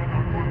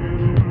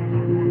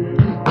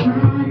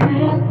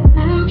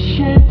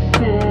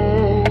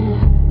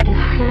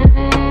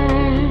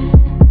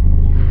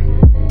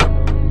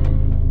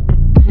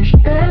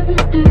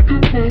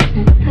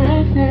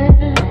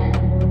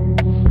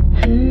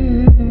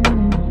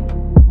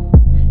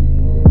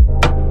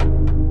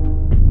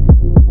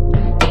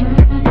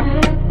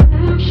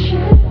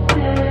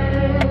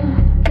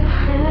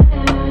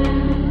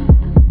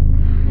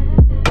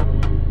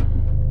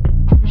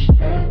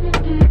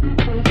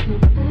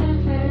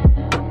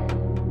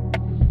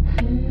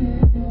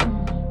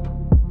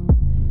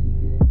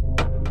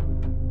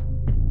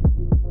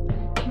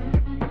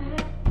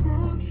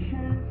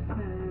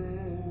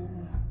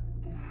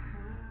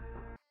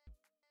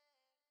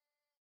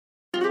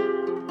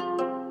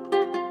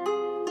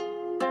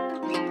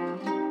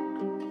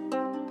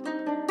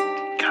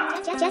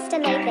Just to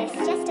make this.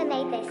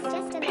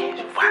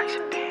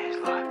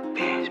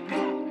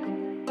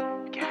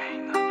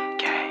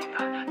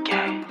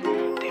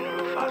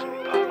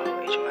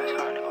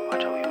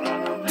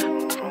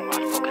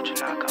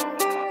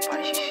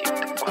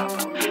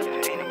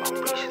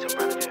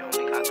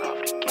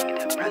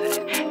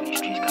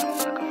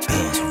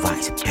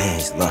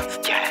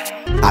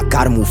 I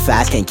gotta move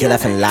fast, can't get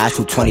left and last.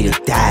 220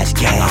 to dash,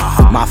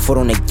 gang. My foot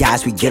on the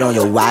gas, we get on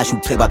your ass. You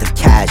play about the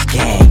cash,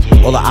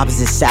 gang. All the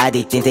opposites side,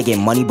 they think they get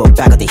money, but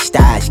back up they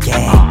stash,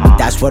 gang.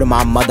 That's word of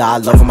my mother, I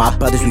love for my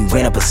brothers, we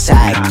ran up a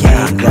side,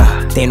 gang.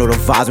 They know the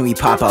vibes when we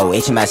pop out.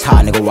 HMS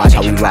hot, nigga, watch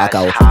how we rock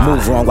out.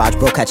 Move wrong, watch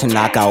bro catch a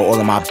knockout. All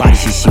of my body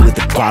CC with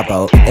the crop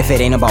out. If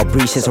it ain't about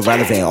breach, it's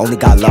irrelevant. Only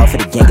got love for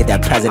the gang, get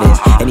that presidents.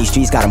 And these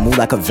streets gotta move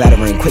like a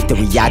veteran. Quick to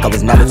react, I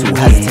was never too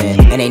hesitant.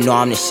 And they know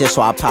I'm the shit,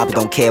 so I pop it.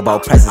 Don't care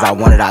about presents, I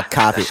want it, I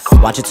cop it.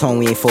 Watch your tone,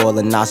 we ain't for all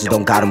the nonsense.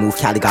 Don't gotta move,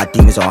 Cali got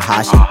demons on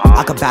hot shit.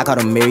 I could back out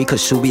of Mary,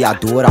 cause Shubi, I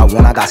do what I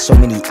want, I got so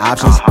many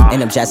options.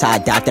 And them jets I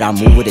adapted, I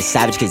move with a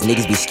savage, cause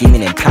niggas be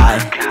scheming and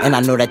plotting. And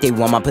I know that they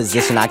want my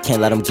position, I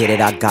can't let them get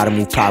it, I gotta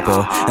move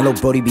proper. And little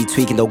Brody be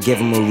tweaking, don't give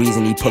him a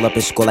reason, he pull up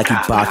and score like he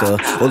Baka.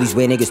 All these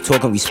weird niggas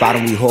talking, we spot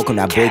him, we hawk him,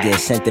 that boy get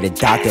sent to the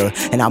doctor.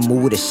 And I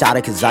move with a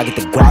shotter, cause I get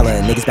the guala,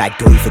 and niggas back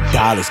dirty for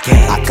dollars,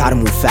 gang. I gotta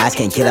move fast,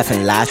 can't get left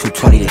and last,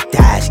 220 to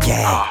dash,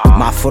 gang.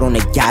 My foot on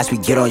the gas, we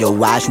get on your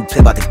watch, you play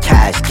about the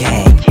cash,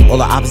 gang. All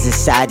the opposites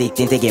side, they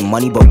think they get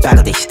money, but back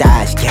up they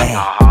stash, gang.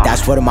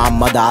 That's what of my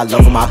mother, I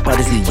love her, my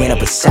brothers, we ain't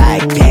up a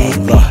side,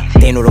 gang. Look,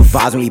 they know the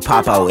vibes when we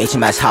pop out,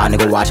 HMS hot,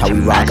 nigga, watch how we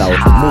rock out.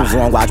 Move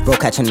wrong, watch bro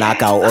catch a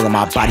knockout, all of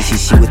my body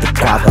CC with the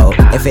guap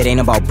out. If it ain't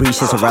about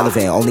breach, it's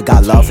irrelevant, only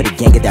got love for the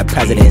gang, get that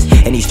presidents.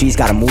 And these streets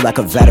gotta move like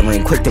a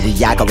veteran, quick to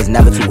react, I was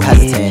never too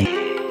hesitant.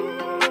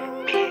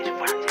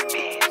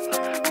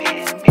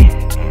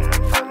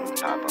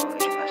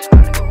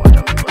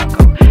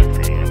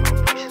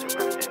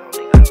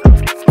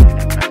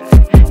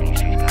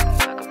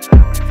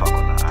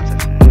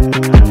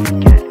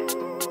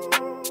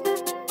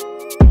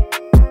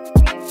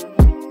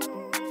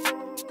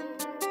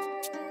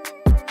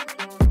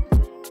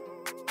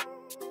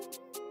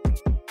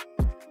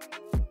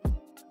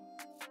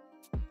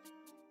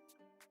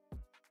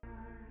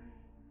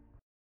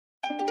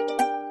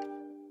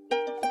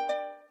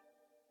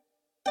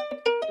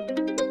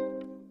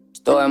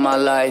 Story of my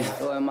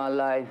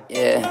life,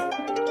 yeah.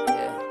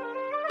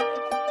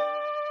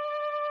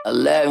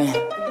 11.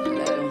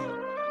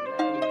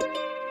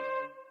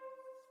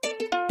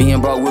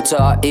 Being broke will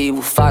to our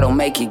evil. If I don't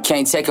make it,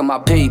 can't take on my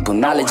people.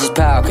 Knowledge is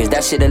power, cause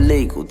that shit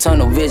illegal.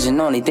 Tunnel vision,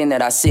 only thing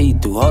that I see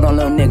through. Hold on,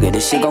 little nigga,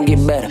 this shit gon'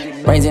 get better.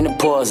 Rains in the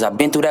pores, I've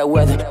been through that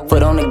weather.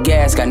 Foot on the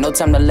gas, got no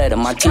time to let her.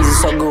 My cheese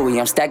is so gooey,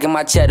 I'm stacking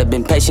my cheddar.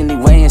 Been patiently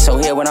waiting, so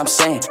hear what I'm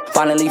saying.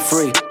 Finally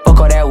free, fuck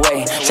all that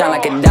way. Shine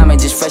like a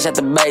diamond, just fresh out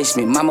the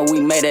basement. Mama, we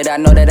made it, I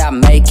know that I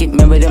make it.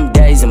 Remember them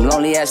days, them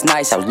lonely ass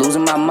nights. I was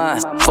losing my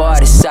mind, far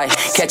out of sight.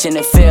 Catching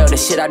the feel, the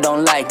shit I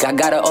don't like. I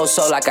got an old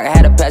soul like I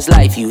had a past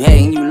life. You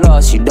hating, you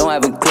lost, you don't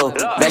have a clue.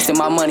 Vesting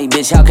my money,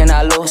 bitch, how can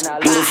I lose?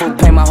 Beautiful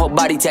paint, my whole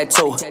body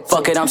tattoo.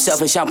 Fuck it, I'm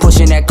selfish, I'm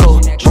pushing that cool.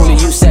 Ruler,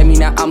 you saved me,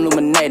 now I'm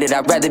illuminated.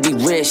 I'd rather be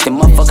rich than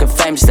motherfucking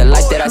famous. The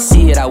life that I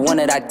see it, I want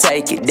it, I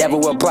take it. Devil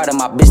will proud of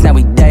my bitch, now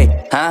we date.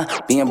 Huh?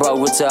 Being broke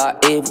will to our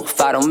evil. If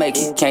I don't make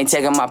it, can't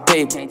take on my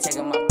people.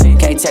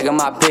 Can't take on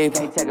my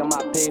people.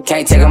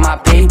 Can't take on my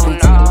people.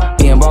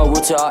 Being broke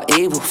will to our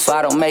evil. If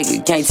I don't make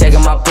it, can't take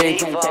on my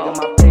people.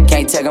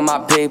 Can't take on my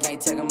people.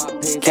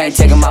 Can't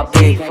take on my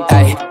people.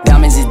 Ay,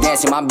 diamonds is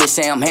dancing, my bitch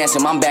say I'm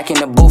handsome. I'm back in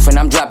the booth and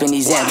I'm dropping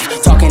these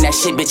anthems. Talking that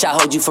shit, bitch, I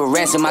hold you for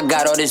ransom. I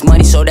got all this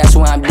money, so that's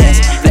why I'm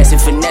dancing. Blessing,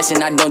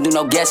 finessing, I don't do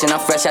no guessing. I'm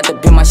fresh out the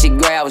pit, my shit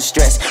gray, I was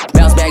stressed.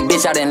 Bounce back,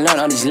 bitch, I didn't learn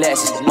all these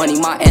lessons. Money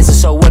my answer,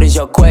 so what is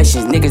your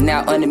questions? Niggas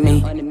now under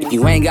me. If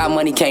you ain't got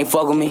money, can't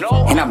fuck with me.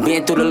 And I've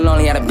been through the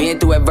lonely, I've been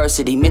through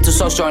adversity. Mental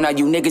so strong, now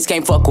you niggas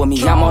can't fuck with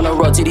me. I'm on the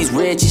road to these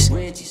riches.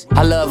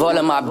 I love all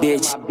of my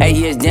bitches. 8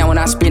 years down when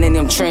I spin in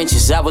them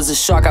trenches. I was a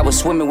shark, I was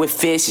swimming with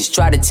fishes.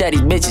 Try to tell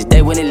these bitches,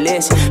 they wouldn't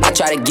listen. I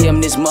try to give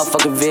them this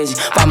motherfucking vision.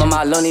 If I'm on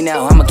my lonely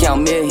now, I'ma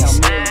count millions.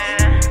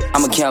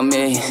 I'ma count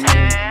millions.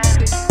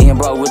 Being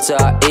broke will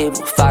to our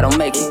evil. If I don't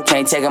make it,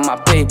 can't take on my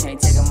people.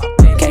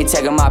 Can't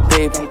take on my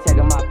people.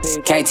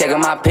 Can't take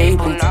on my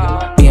people.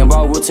 Being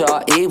broke will to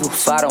our evil.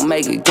 If I don't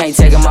make it, can't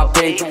take on my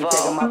people.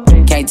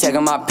 Can't take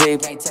on my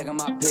people.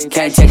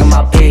 Can't take on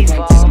my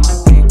people.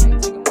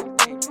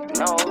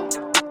 No.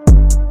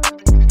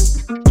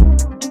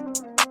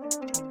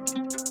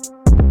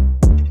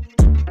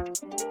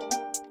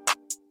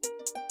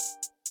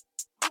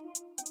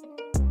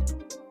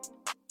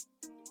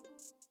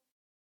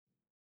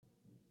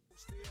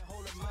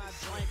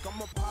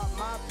 I'ma pop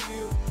my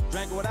pill,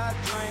 drink what I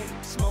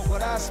drink, smoke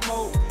what I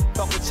smoke,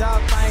 fuck what y'all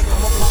think.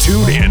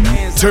 Tune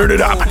in, turn it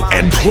up,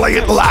 and play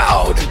it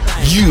loud.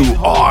 You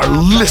are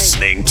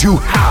listening to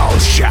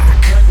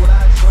Halshack.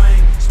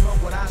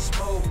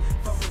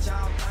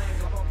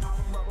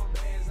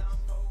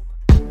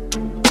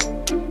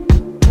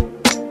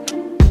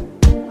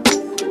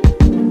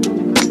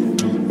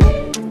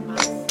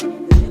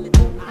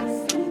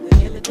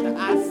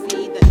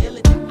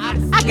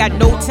 Got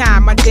no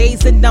time, my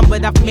days are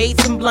numbered. I've made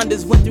some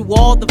blunders, went through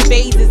all the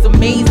phases,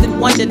 amazed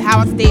and wondered how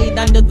I stayed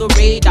under the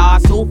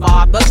radar so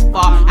far, thus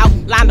far.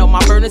 Outlined on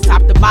my burners,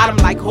 top to bottom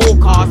like whole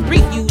cars.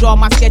 Previewed all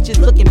my sketches,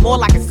 looking more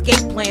like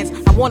escape plans.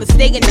 I wanna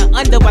stay in the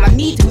under, but I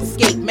need to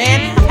escape,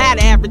 man. I've had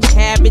average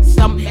habits,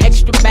 some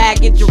extra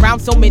baggage.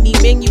 Around so many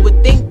men, you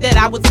would think that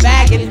I was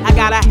bagging. I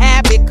got a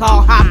habit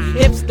called hop,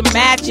 hips to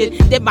match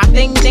it. Did my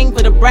thing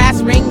for the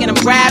brass ring and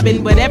I'm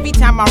grabbing. But every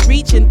time I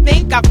reach and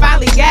think I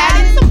finally got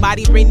it,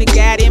 somebody bring the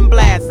gat in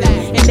blasting.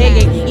 And they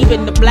ain't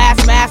even the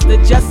blast master,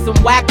 just some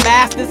whack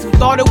bastards who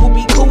thought it would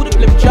be cool to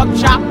flip chuck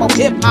chop on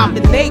hip hop.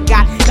 And they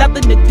got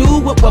nothing to do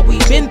with what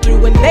we've been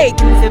through. And they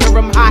consider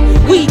them hot,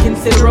 we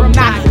consider them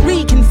not.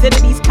 Reconsider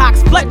consider these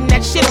cocks flooding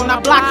that shit on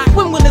our block.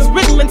 When will this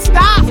riddling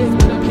stop?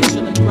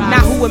 Now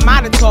who am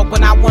I to talk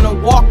when I wanna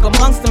walk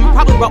amongst them?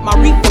 Probably brought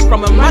my reefer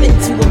from him, running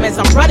to him as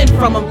I'm running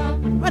from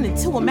him. Running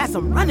to him as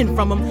I'm running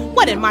from him.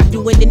 What am I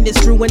doing in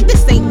this ruin?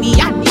 This ain't me.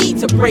 I need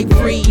to break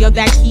free of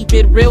that keep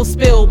it real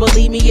spill.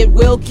 Believe me, it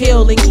will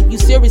kill and keep you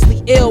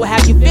seriously ill.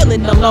 Have you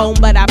feeling alone?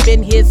 But I've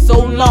been here so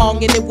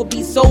long, and it would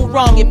be so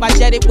wrong if I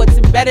did it. What's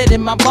embedded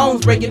in my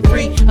bones, breaking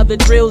free of the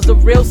drills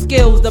of real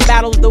skills, the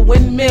battles, the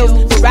windmills,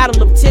 the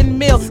rattle of 10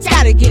 mils.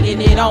 Gotta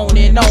getting it on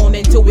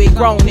until we're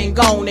grown and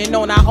gone and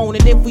on our own.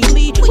 And if we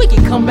leave, we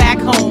can come back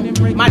home.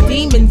 My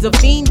demons are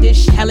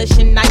fiendish, hellish,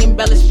 and I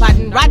embellish,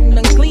 plotting, rotten,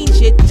 unclean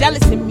shit,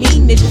 jealous and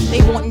meanness.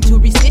 They wanting to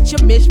resit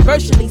your mish,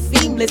 virtually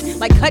seamless,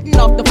 like cutting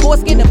off the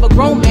foreskin of a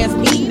grown man's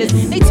penis.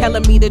 They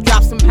telling me to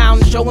drop some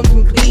pounds, show them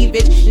some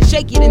cleavage, and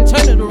shake it and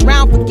turn it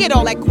around. Forget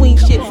all that queen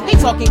shit. They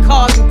talking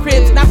cars and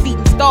cribs, not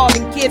feeding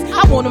starving kids.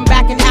 I want them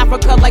back in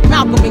Africa like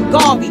Malcolm and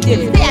Garvey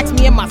did. They ask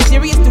me, am I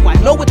serious? Do I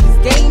know what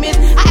this game is?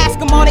 I ask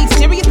them, are they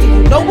serious? Do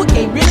you know what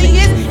game really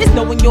is? It's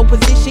knowing your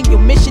position, your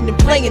mission, and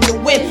playing to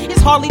win.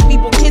 It's hardly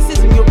people kisses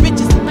and your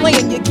riches and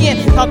playing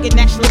again. Talking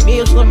Ashley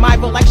Mills,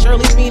 Lamival like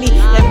Shirley Feeney,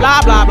 and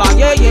blah blah blah.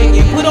 Yeah.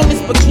 Put on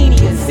this bikini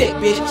and sit,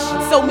 bitch.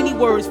 So many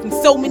words from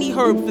so many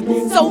herbs, but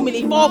so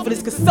many fall for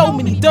this, cause so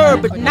many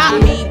derb, but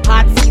not me.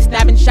 Potsy,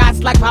 snapping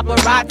shots like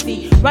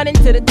paparazzi, running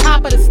to the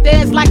top of the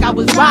stairs like I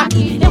was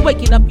Rocky, and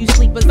waking up you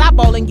sleepers,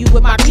 eyeballing you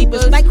with my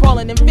creepers, night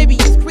crawling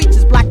amphibious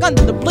creatures, black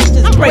under the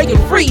bleachers. I'm breaking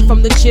free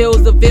from the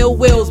chills of ill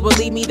wills.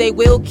 Believe me, they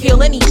will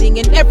kill anything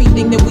and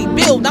everything that we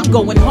build. I'm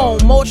going home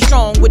more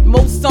strong with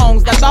most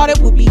songs. I thought it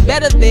would be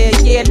better there.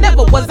 Yeah,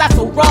 never was I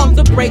so wrong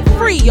to break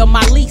free of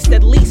my lease.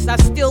 At least I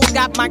still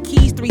got my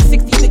keys.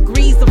 360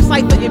 degrees of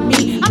cypher in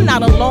me. I'm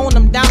not alone.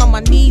 I'm down on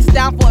my knees,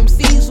 down for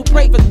MCs who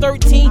pray for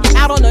 13.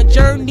 Out on a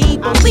journey.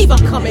 Believe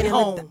I'm coming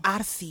home. The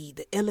Odyssey,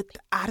 the ill, the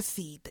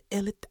Odyssey, the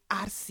ill, the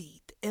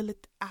Odyssey, the ill, the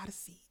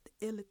Odyssey, the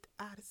ill, the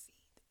Odyssey,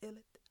 the ill,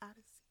 the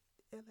Odyssey,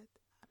 the ill, the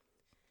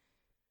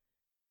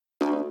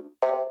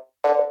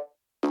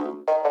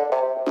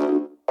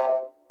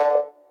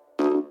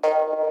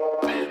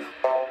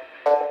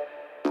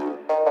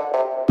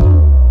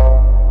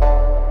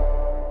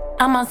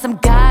I'm on some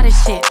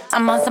goddess shit,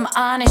 I'm on some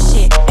honest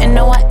shit. And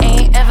no, I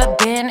ain't ever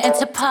been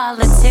into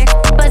politics,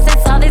 but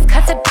since all these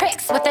cuts and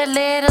pricks with their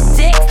little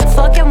dicks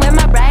fucking with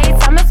my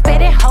rights, I'ma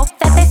spit it, hope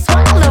that they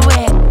swallow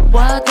it.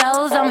 What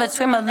goes on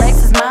between my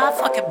legs is my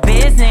fucking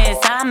business.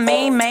 I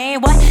mean,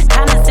 man, what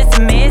kind of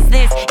system is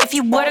this? If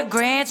you were to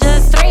grant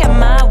just 3 of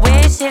my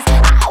wishes,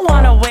 I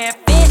wanna wear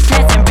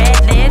fishnets and red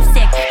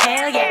lipstick.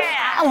 Hell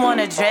yeah, I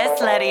wanna dress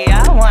slutty.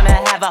 I wanna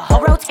have a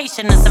whole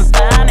rotation of some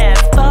fine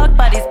ass fuck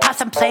buddies, pop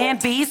some Plan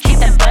Bs, keep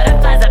them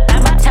butterflies up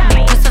at my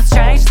tummy. Do some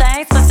strange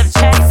things with some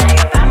change, say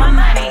about my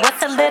money.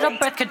 What's a little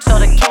birth control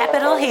to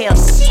Capitol Hill?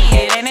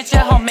 Shit, ain't it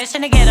your whole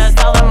mission to get us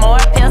all on more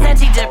pills,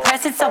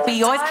 antidepressants,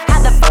 opioids?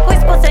 How the fuck we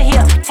supposed to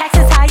heal?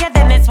 Taxes higher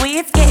than this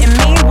weed's getting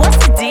me. What's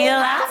the deal?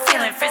 I'm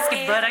feeling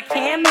frisky, but I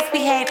can't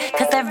misbehave,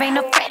 cause there ain't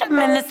no freedom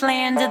in this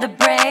land of the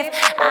brave.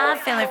 I'm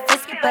feeling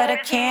frisky, but I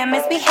can't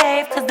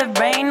misbehave, cause there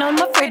ain't no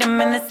more freedom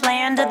in this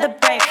land of the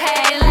brave.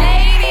 Hey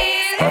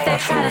ladies, if they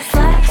try to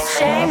slut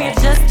shame you,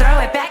 just throw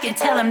it back and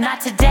tell them not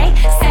today.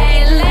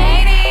 Say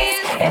ladies,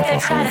 if they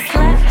try to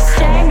slut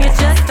shame you,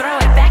 just throw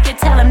it back and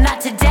tell them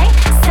not today.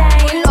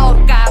 Say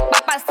loca,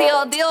 papá si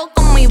odio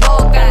con mi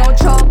boca, no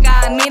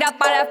choca, mira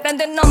para el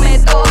frente no me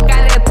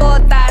toca, de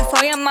bota,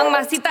 soy a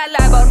mamacita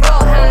la hago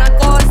roja, una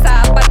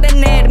cosa, para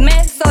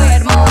tenerme soy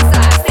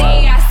hermosa,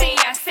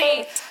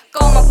 así,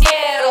 como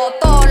quiero,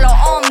 todos los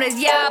hombres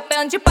ya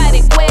pegan chupa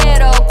de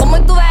cuero,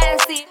 como tú vas a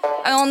decir,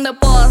 a dónde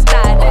puedo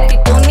estar, si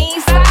tú ni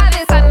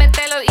sabes, al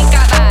meterlo y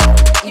cagar,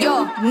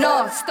 yo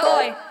no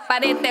estoy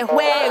para este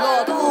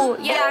juego, tú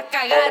ya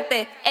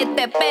cagaste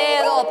este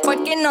pedo,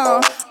 ¿por qué no?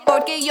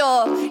 Porque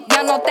yo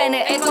ya no tengo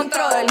el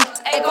control,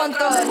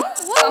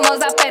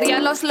 vamos a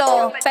perrearlo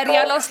slow,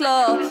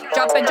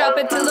 drop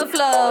it to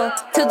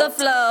the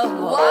flow,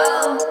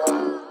 wow,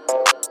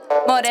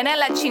 morena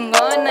la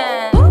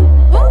chingona,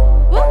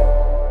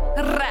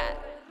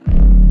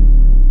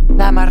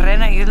 La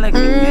Marrena, you looking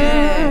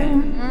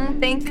good.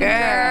 Thank you,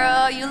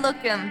 girl, you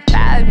looking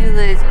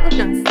fabulous, you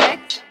looking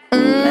sexy.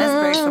 Let's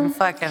break some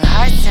fucking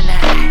hearts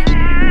tonight.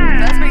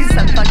 Let's break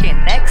some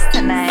fucking necks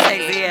tonight.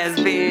 Sexy ass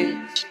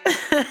bitch.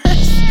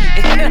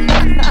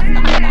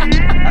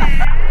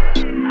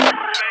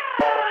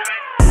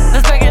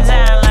 Let's break it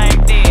down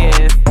like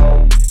this.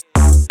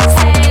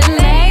 Say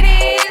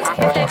ladies,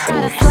 if they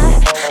try to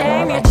slut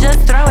shame you, just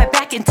throw it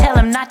back and tell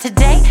them not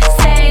today.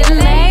 Say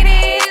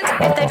ladies,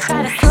 if they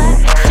try to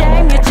slut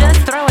shame you, just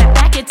throw it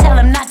back and tell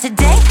them not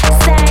today.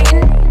 Say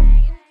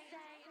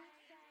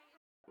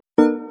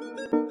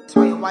that's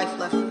why your wife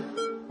left you.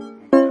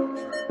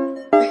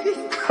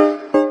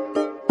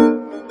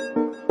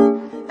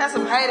 That's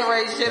some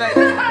haterade shit, ain't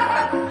it?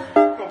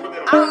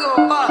 I don't give a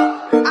fuck.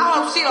 I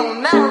hope she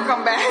don't never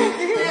come back.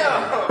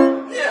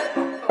 Yeah.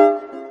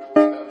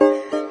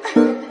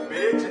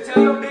 Bitch,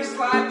 tell your bitch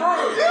slide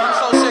through. I'm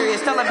so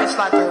serious. Tell that bitch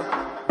slide through.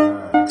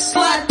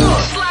 Slide through.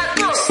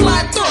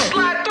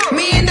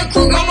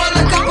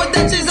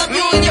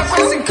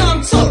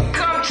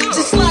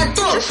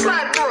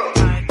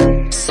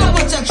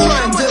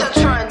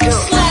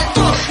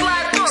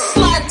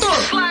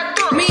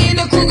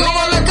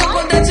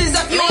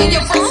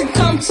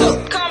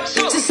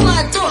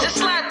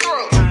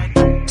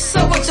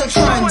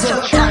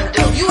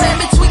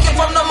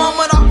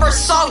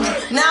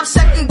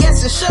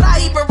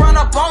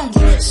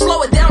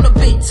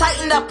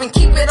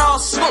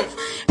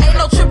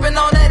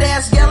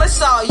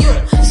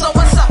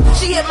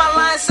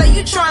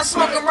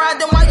 smoking ride,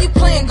 then why you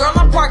playing, girl?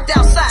 I'm parked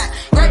outside.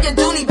 Grab your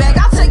dooney bag,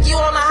 I'll take you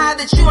on a high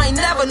that you ain't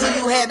never knew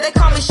you had. They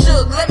call me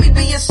Suge, let me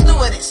be your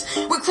stewardess.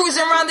 We're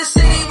cruising around the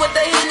city with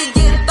the Henny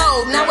getting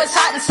throwed. Now it's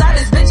hot inside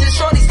this bitch and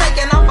shorty's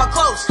taking off her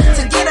clothes.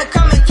 To get her,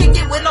 come and kick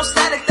it with no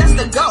static, that's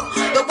the go.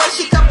 The way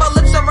she cup her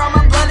lips around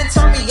my blunt and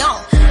turn me on.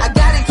 I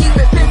gotta keep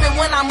it pimpin'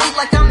 when I move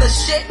like I'm the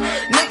shit.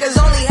 Niggas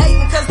only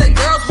hating cause they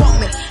girls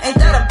want me. Ain't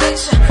that a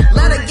bitch?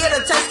 Let her get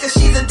a taste cause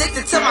she's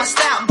addicted to my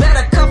style.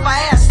 Better cuff her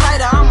ass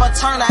tighter, I'ma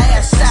turn her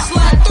ass out.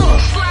 Slide through,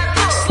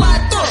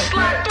 slide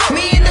through.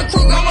 Me and the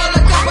crew gon' roll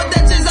a couple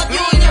Dutches up, you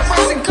and your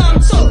friends and come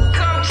too.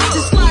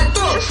 Just slide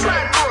through.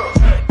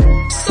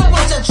 So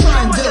what you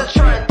trying to do?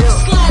 Slide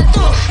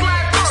through,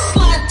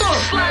 slide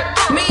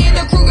through. Me and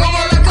the crew gon'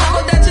 roll a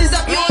couple Dutches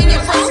up, you and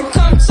your friends and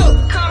come too.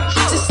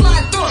 Just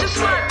slide through.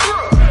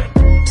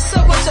 So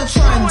what you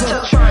trying to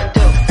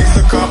do? It's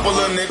a couple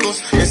of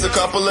nickels, it's a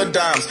couple of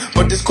dimes,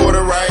 but this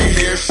quarter right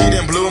here, she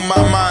done blew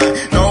my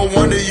mind. No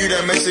wonder you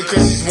done miss it,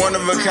 cause she's one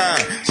of a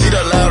kind. She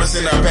the loudest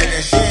in her pack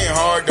and she ain't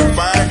hard to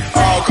find.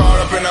 All caught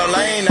up in her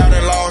lane, now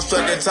they lost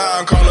track of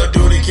time. Call of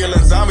Duty,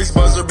 killing zombies,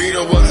 buzzer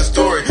beater was a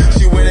story.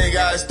 She went and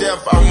got a step,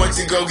 I went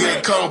to go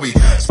get Kobe.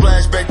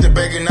 Splash back to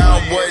back and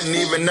I wasn't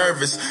even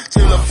nervous.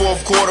 Till the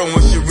fourth quarter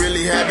when she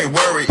really had me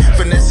worried.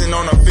 Finessing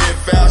on her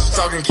fifth foul, she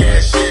talking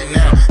cash shit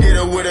now. Hit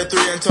her with a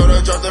 3 and told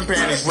her drop them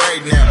panties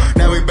right now.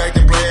 Now we back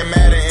to playing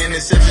Madden,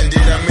 interception.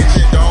 Did I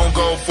mention don't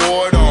go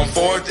forward on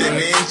 4th and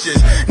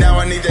inches? Now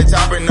I need that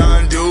top and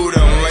undo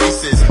them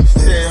laces.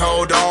 Said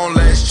hold on,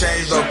 let's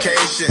change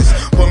locations.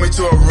 Put me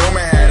to a room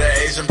and had an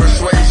Asian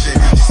persuasion.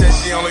 She said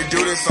she only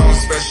do this on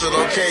special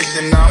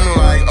occasion. I'm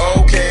like,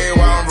 okay,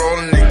 while I'm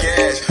rolling the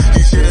gas.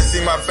 You should've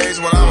seen my face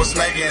when I was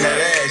smacking that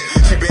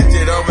ass. She bent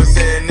it over and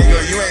said, nigga,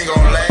 you ain't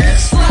gon'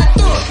 last. Slide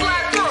through,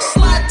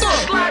 slide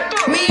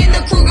through. Me and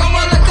the crew gon'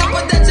 roll a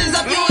couple Dutches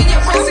up, you and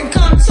your friends and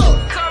come too.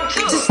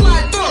 Just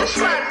slide through.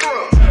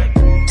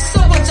 So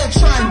what you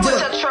trying to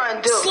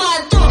do?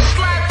 Slide through,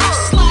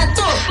 slide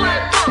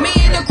through. Me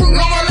and the crew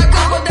gon' roll a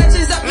couple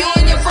Dutches up, you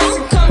and your friends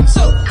and come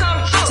too.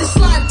 Just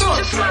slide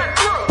through.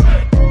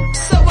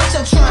 So what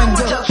you trying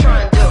to do?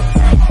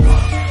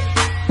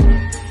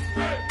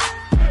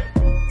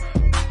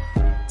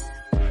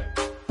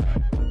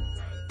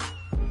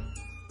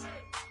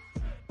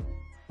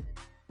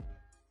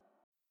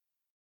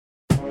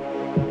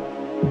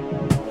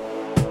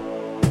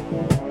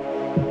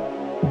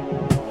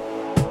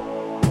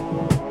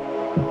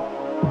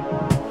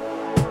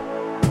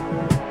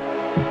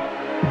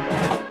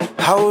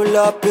 Hold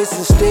up, it's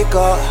a stick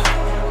up.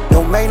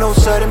 Don't make no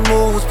sudden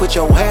moves, put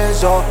your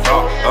hands up.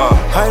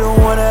 I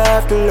don't wanna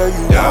have to lay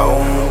you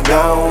down,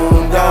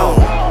 down, down.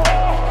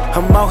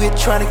 I'm out here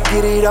trying to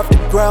get it off the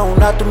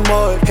ground, out the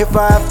mud. If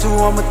I have to,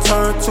 I'ma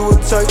turn to a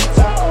turkey.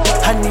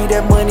 I need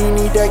that money,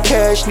 need that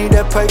cash, need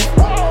that paper.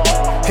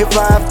 If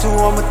I have to,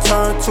 I'ma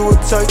turn to a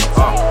turkey.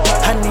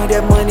 I need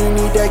that money,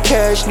 need that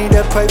cash, need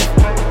that paper.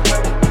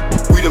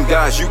 We them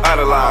guys you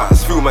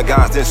idolize. Few of my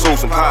guys then sold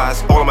some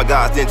pies. All of my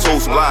guys then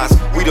told some lies.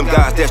 We them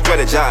guys that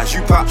strategize.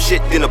 You pop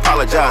shit then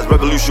apologize.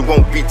 Revolution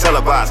won't be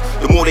televised.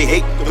 The more they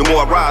hate, the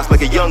more I rise.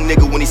 Like a young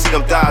nigga when he see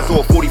them thighs.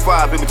 Or a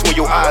 45 in between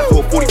your eyes. Or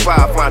a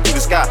 45 flying through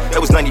the sky.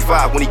 That was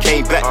 95 when he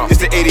came back. This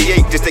the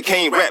 88, this the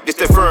Kane rap. This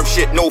that firm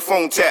shit, no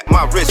phone tap.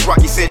 My wrist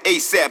Rocky said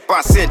ASAP.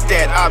 I sent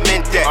that, I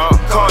meant that.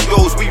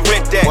 Condos, we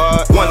rent that.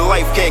 One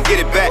life can't get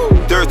it back.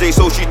 Thursday,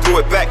 so she threw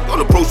it back.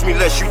 Don't approach me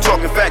unless you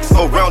talking facts.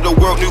 Around the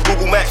world, new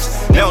Google Maps.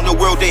 Now in the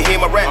world they hear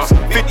my raps.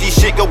 50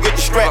 shit, go get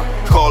the strap.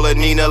 Call her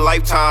Nina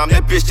Lifetime.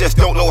 That bitch just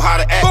don't know how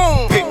to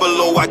act. Paper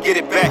low, I get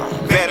it back.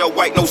 Bad or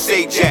white, no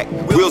say jack.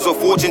 Wheels of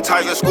fortune,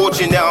 tires are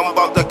scorching. Now I'm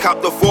about to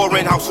cop the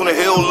foreign. House on the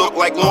hill, look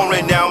like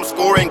Lauren. Now I'm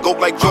scoring, go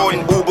like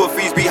Jordan. Uber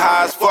fees be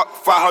high as fuck.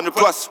 500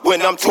 plus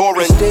when I'm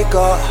touring. Stick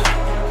up.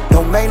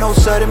 Don't make no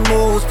sudden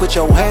moves, put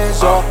your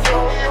hands up.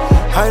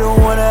 I don't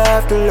wanna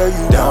have to lay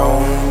you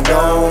down,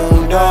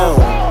 down, down.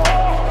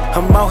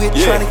 I'm out here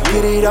trying to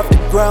get it off the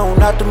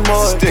ground, out the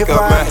mud. If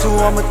I have to,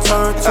 I'ma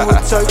turn to a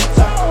turkey.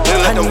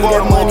 I need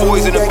that money,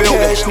 need that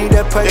cash, need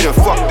that paper. They done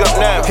fucked up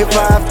now. If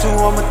I have to,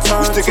 I'ma turn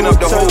we sticking up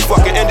the whole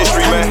fucking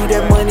industry, man. I need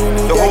that money,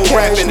 need the that whole cash,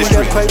 rap industry.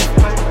 Need that paper.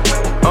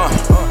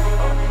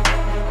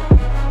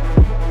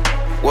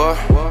 What?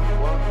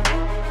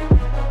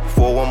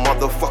 For one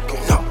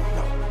motherfucking no.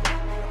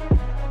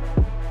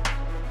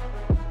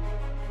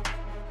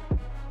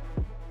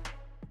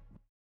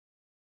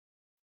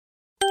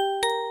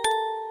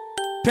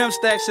 Pimp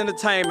Stacks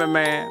Entertainment,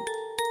 man.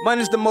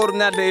 Money's the motive,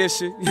 not the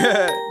issue.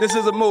 Yeah, this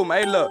is a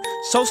movement. Hey, look,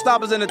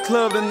 showstoppers in the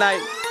club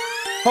tonight.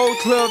 Whole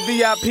club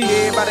VIP,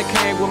 everybody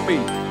came with me.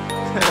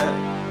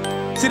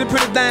 See the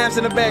pretty dimes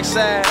in the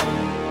backside.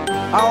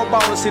 All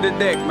ballers see the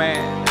deck,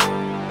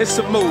 man. It's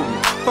a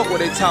movement. Fuck what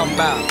they talking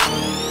about.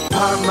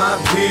 Pop my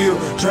pill,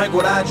 drink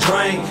what I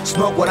drink,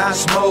 smoke what I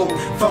smoke.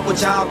 Fuck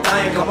what y'all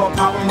think. I'ma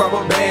pop them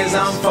rubber bands,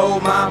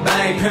 unfold my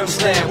bang. Pimp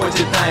Slack, what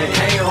you think?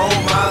 Can't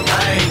hold my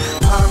bang.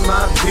 Pop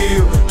my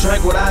pill,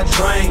 drink what I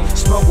drink,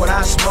 smoke what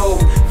I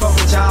smoke. Fuck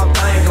what y'all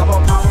think.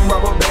 I'ma pop them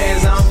rubber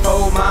bands,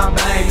 unfold my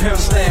bang. Pimp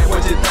Slack,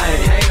 what you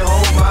think? Can't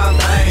hold my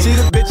bang. See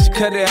the bitches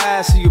cut it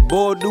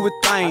boy do a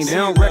thing. They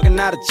don't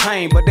recognize the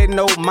chain, but they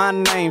know my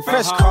name.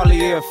 Fresh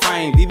Carlier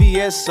frame,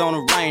 VVS on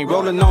the rain.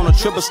 Rolling on a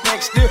triple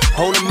stack, still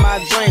holding my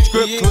drink.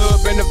 Strip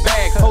club in the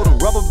bag, holding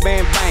rubber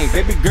band bang.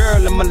 Baby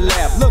girl in my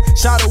lap, look,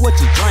 shout out what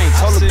you drink.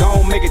 Told her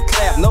gon' make it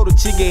clap, know the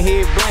chicken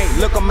head blank.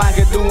 Look, I'm out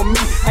here doing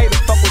me, hey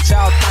the fuck what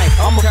y'all think.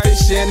 I'm a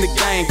fisher in the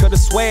game, cause the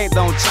swag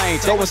don't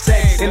change. Throwing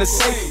stacks in the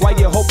safe, while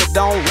you hope it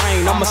don't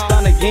rain. I'm a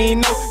stunner, you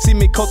ain't know, see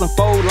me coasting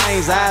 4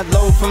 lanes. Eyes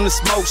low from the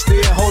smoke,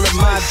 still holding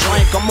my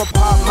drink. I'ma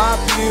pop my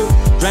pill,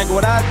 drink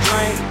what I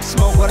drink,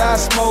 smoke what I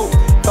smoke.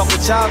 Fuck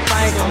what y'all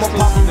think, I'ma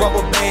pop them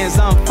rubber bands,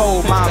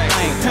 unfold my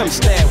bank. Pimp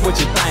stat, what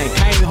you think?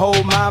 Can't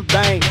hold my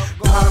bank.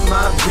 Pop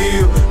my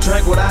pill,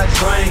 drink what I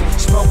drink,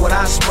 smoke what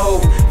I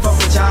smoke. Fuck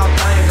what y'all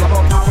think,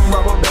 I'ma pop them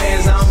rubber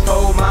bands,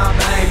 unfold my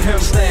bank.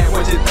 Pimp stat,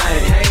 what you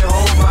think? Can't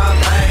hold my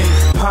bank.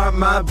 Pop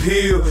my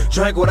pill,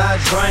 drink what I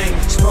drink,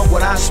 smoke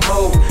what I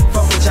smoke.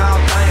 Fuck what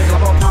y'all think,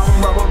 I'ma pop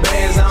them rubber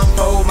bands,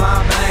 unfold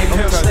my bank.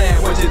 Pimp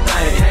stat, what you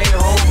think? Can't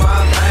hold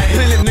my bank.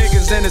 Plenty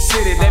niggas in the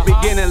city that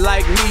beginning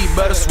like me,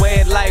 but a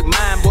swag like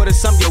mine, boy, that's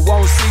something you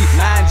won't see.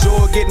 I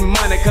enjoy getting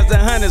money, cause the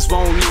hunters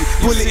won't leave.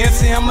 Fully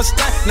empty, I'm a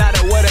stunt, not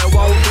at what it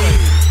won't be.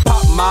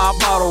 Pop my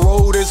bottle,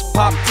 roll this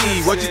pop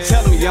tea. What you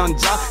tellin' me, young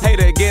John?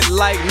 Hater get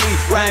like me,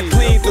 riding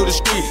clean through the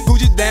street.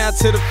 Gucci down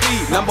to the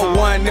feet,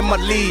 #1 in my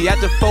league.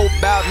 After 4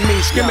 bout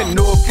me, screaming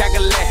North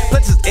Cackalack.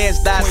 Plexus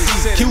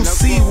S.C.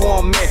 QC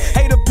warm man.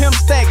 Hater pimp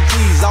stack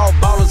G's, all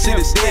ballers hit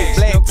the deck.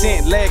 Black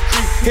tent, leg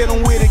creep, hit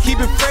 'em with it, keep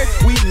it fresh.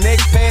 We neck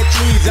fat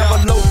trees,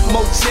 envelope,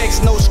 more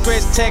checks, no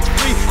stress, tax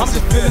free. I'm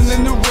just feeling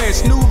in the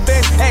rest, new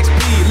vest,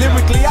 XP.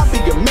 Lyrically, I be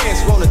a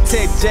mess, wanna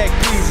tech Jack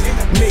Peasy.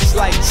 Mix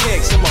like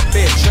checks in my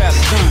bed trap.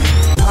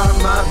 Pop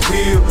my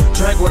pill,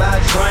 drink what I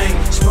drink,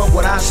 smoke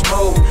what I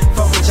smoke.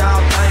 Fuck what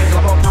y'all think,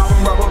 I'ma pop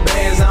them rubber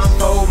bands,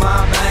 unfold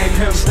my bank.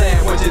 Pimp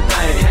stat, what you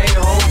think? Can't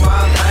hold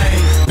my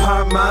bank.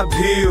 Pop my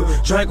pill,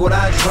 drink what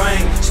I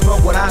drink,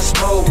 smoke what I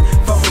smoke.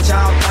 Fuck what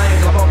y'all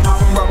think, I'ma pop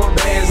them rubber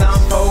bands,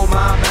 unfold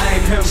my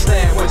bank. Pimp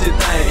stat, what you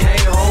think?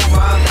 Can't hold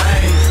my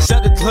bank.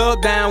 Shut the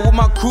club down with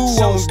my crew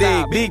on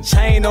deck. Big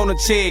chain on the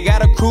check,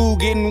 got a crew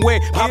getting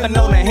wet. Popping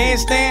on the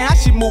handstand, how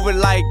she moving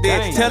like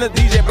that? Tell the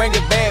DJ bring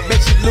it back,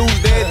 bet she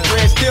lose that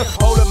dress. Still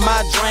holding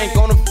my drink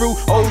on the fruit,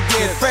 oh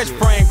yeah. Fresh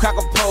frame, crack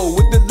a pole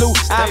with the loot.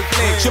 I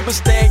flex, triple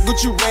stack,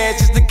 Gucci red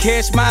just to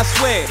catch my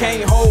sweat.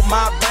 Can't hold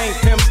my bank,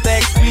 pimp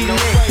stack, speed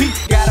neck. Pete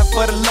got it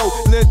for the low,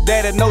 little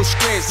daddy no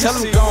stress. Tell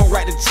him gon'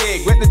 write the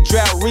check, let the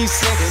drought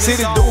reset.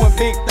 City doing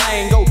big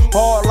thing, go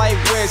hard like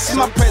West. See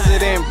my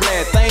president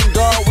blessed, thank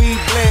God we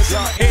blessed.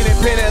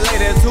 Independent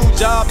lady, 2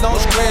 jobs, don't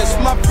stress.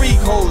 My freak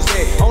hoes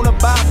at, on the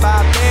bye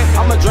bed.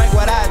 I'ma drink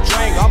what I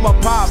drink, I'ma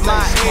pop my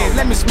head.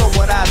 Let me smoke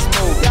what I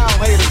smoke, y'all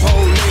haters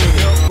hold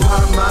in.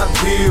 Pop my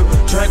pill,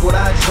 drink what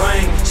I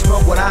drink,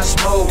 smoke what I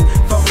smoke.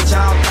 Fuck what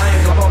y'all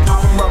think, I'ma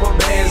pop them rubber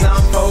bands,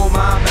 unfold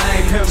my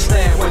bank. Pimp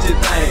stat, what you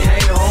think?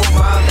 Can't hold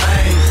my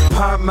bank.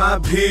 Pop my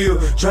pill,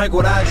 drink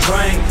what I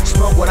drink,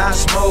 smoke what I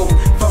smoke.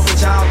 Fuck what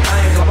y'all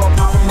think, I'ma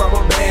pop them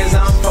rubber bands,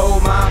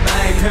 unfold my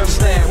bank. Pimp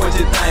stat, what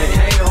you think?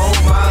 Can't hold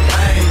my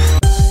bank.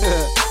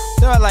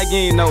 They're like you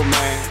ain't know,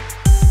 man.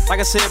 Like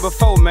I said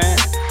before, man,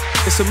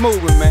 it's a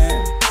movement,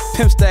 man.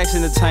 Pimp Stacks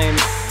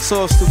Entertainment,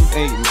 Soul Stupid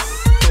 8,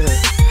 man.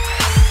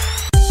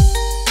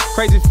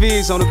 Crazy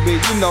Figs on the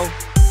beat, you know.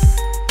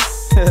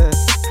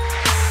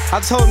 I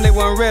told them they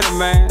weren't ready,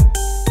 man.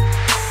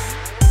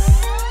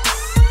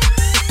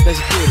 Let's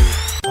get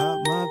it. Pop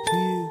my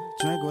pill,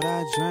 drink what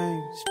I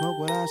drink, smoke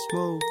what I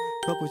smoke.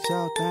 Fuck what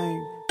y'all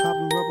think,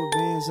 poppin' rubber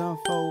bands,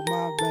 unfold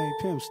my bank.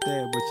 Pimp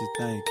stat, what you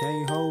think?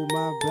 Can't hold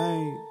my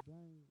bank.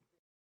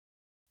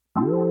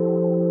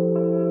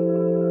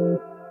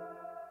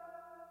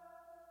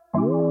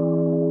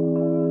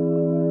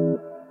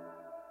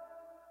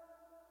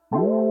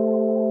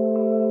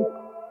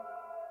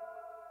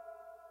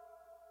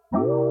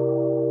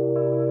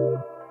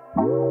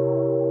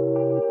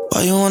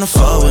 Why you wanna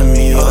fall with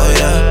me, oh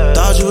yeah?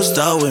 Thought you would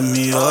start with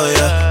me, oh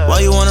yeah. Why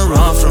you wanna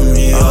run from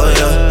me, oh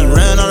yeah? You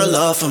ran out of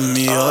love for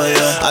me, oh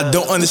yeah. I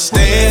don't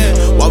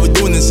understand why we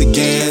doing this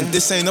again.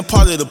 This ain't a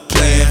part of the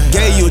plan.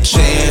 Gave you a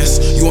chance,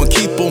 you wanna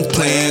keep on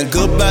playing.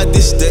 Goodbye,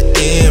 this the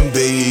end,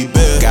 baby.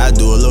 Gotta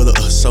do a little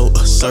soul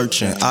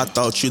searching. I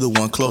thought you the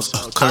one close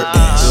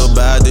curtain.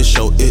 Goodbye, this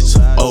show it's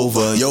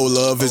over. Your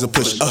love is a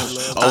push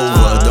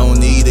over. Don't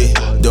need it,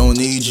 don't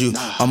need you.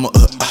 I'ma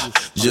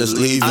just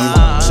leave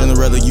you.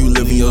 Cinderella, you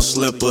live in your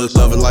slippers.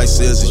 Love it like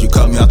scissors, you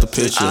cut me out the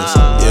pictures.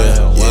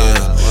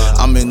 Yeah.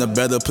 I'm in a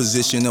better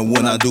position than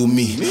when I do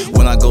me.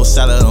 When I go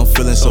silent, I'm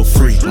feeling so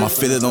free. My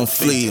feelings don't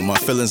flee, my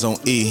feelings on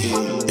E.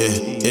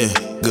 Yeah.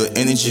 Good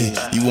energy,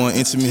 you want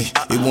into me,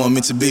 it want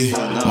meant to be.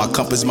 My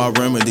compass, my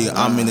remedy,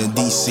 I'm in the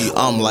DC.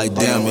 I'm like,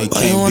 damn, it can't be.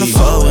 Why you wanna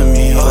fall with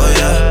me, oh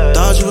yeah?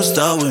 Thought you would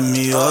start with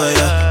me, oh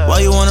yeah.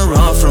 Why you wanna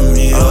run from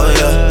me, oh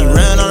yeah? You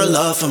ran out of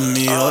love for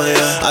me, oh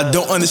yeah. I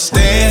don't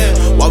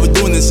understand why we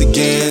doing this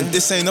again.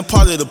 This ain't a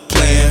part of the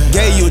plan.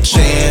 Gave you a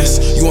chance,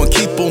 you wanna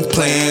keep on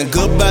playing.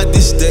 Goodbye,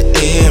 this the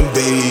end,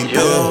 baby.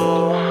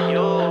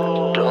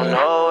 You don't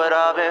know what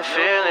I've been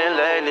feeling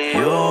lately.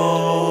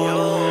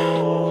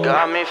 You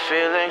got me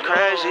feeling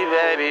crazy,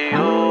 baby,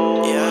 you.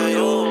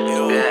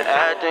 Been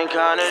acting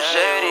kinda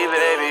shady,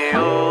 baby,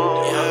 you.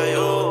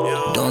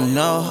 Don't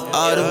know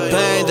all the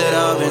pain that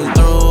I've been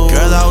through.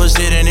 Girl, I was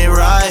hitting it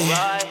right.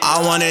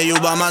 I wanted you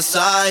by my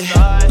side.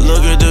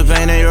 Look at the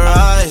pain in your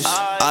eyes.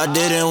 I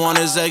didn't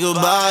wanna say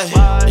goodbye.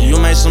 You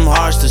made some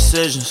harsh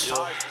decisions.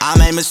 I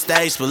made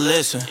mistakes, but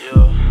listen.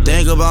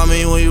 Think about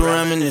me when you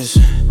reminisce.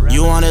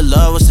 You wanted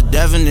love, what's the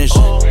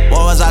definition?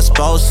 What was I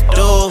supposed to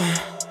do?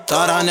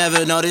 Thought I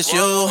never noticed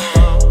you.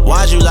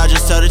 Why'd you lie,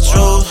 just tell the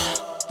truth?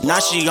 Now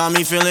she got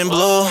me feeling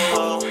blue.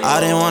 I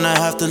didn't wanna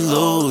have to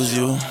lose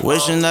you.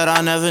 Wishing that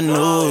I never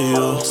knew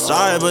you.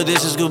 Sorry, but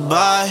this is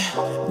goodbye.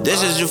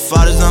 This is your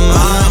fault, it's not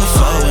mine.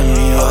 Fuck with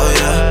me, oh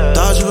yeah.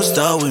 Thought you were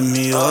stuck with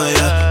me, oh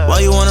yeah. Why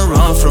you wanna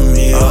run from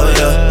me, oh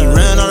yeah. You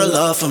ran out of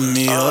love for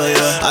me, oh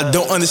yeah. I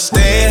don't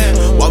understand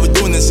why we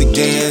doing this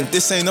again.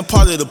 This ain't a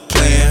part of the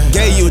plan.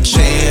 Gave you a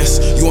chance,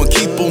 you wanna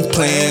keep on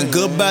playing.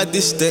 Goodbye,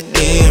 this the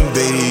end,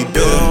 baby.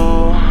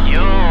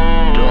 You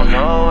don't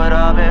know what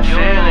I've been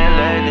feeling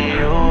lately,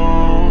 you.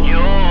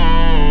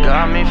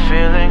 Got me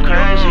feeling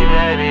crazy,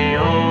 baby,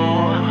 you.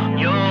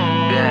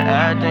 Been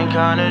acting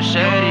kinda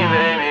shady,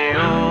 baby,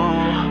 you.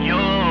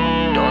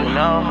 Don't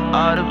know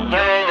all the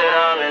pain that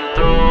I've been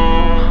through.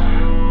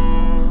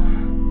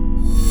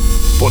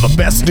 For the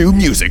best new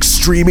music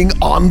streaming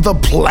on the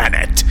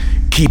planet,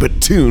 keep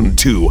it tuned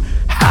to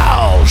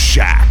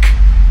Halshack.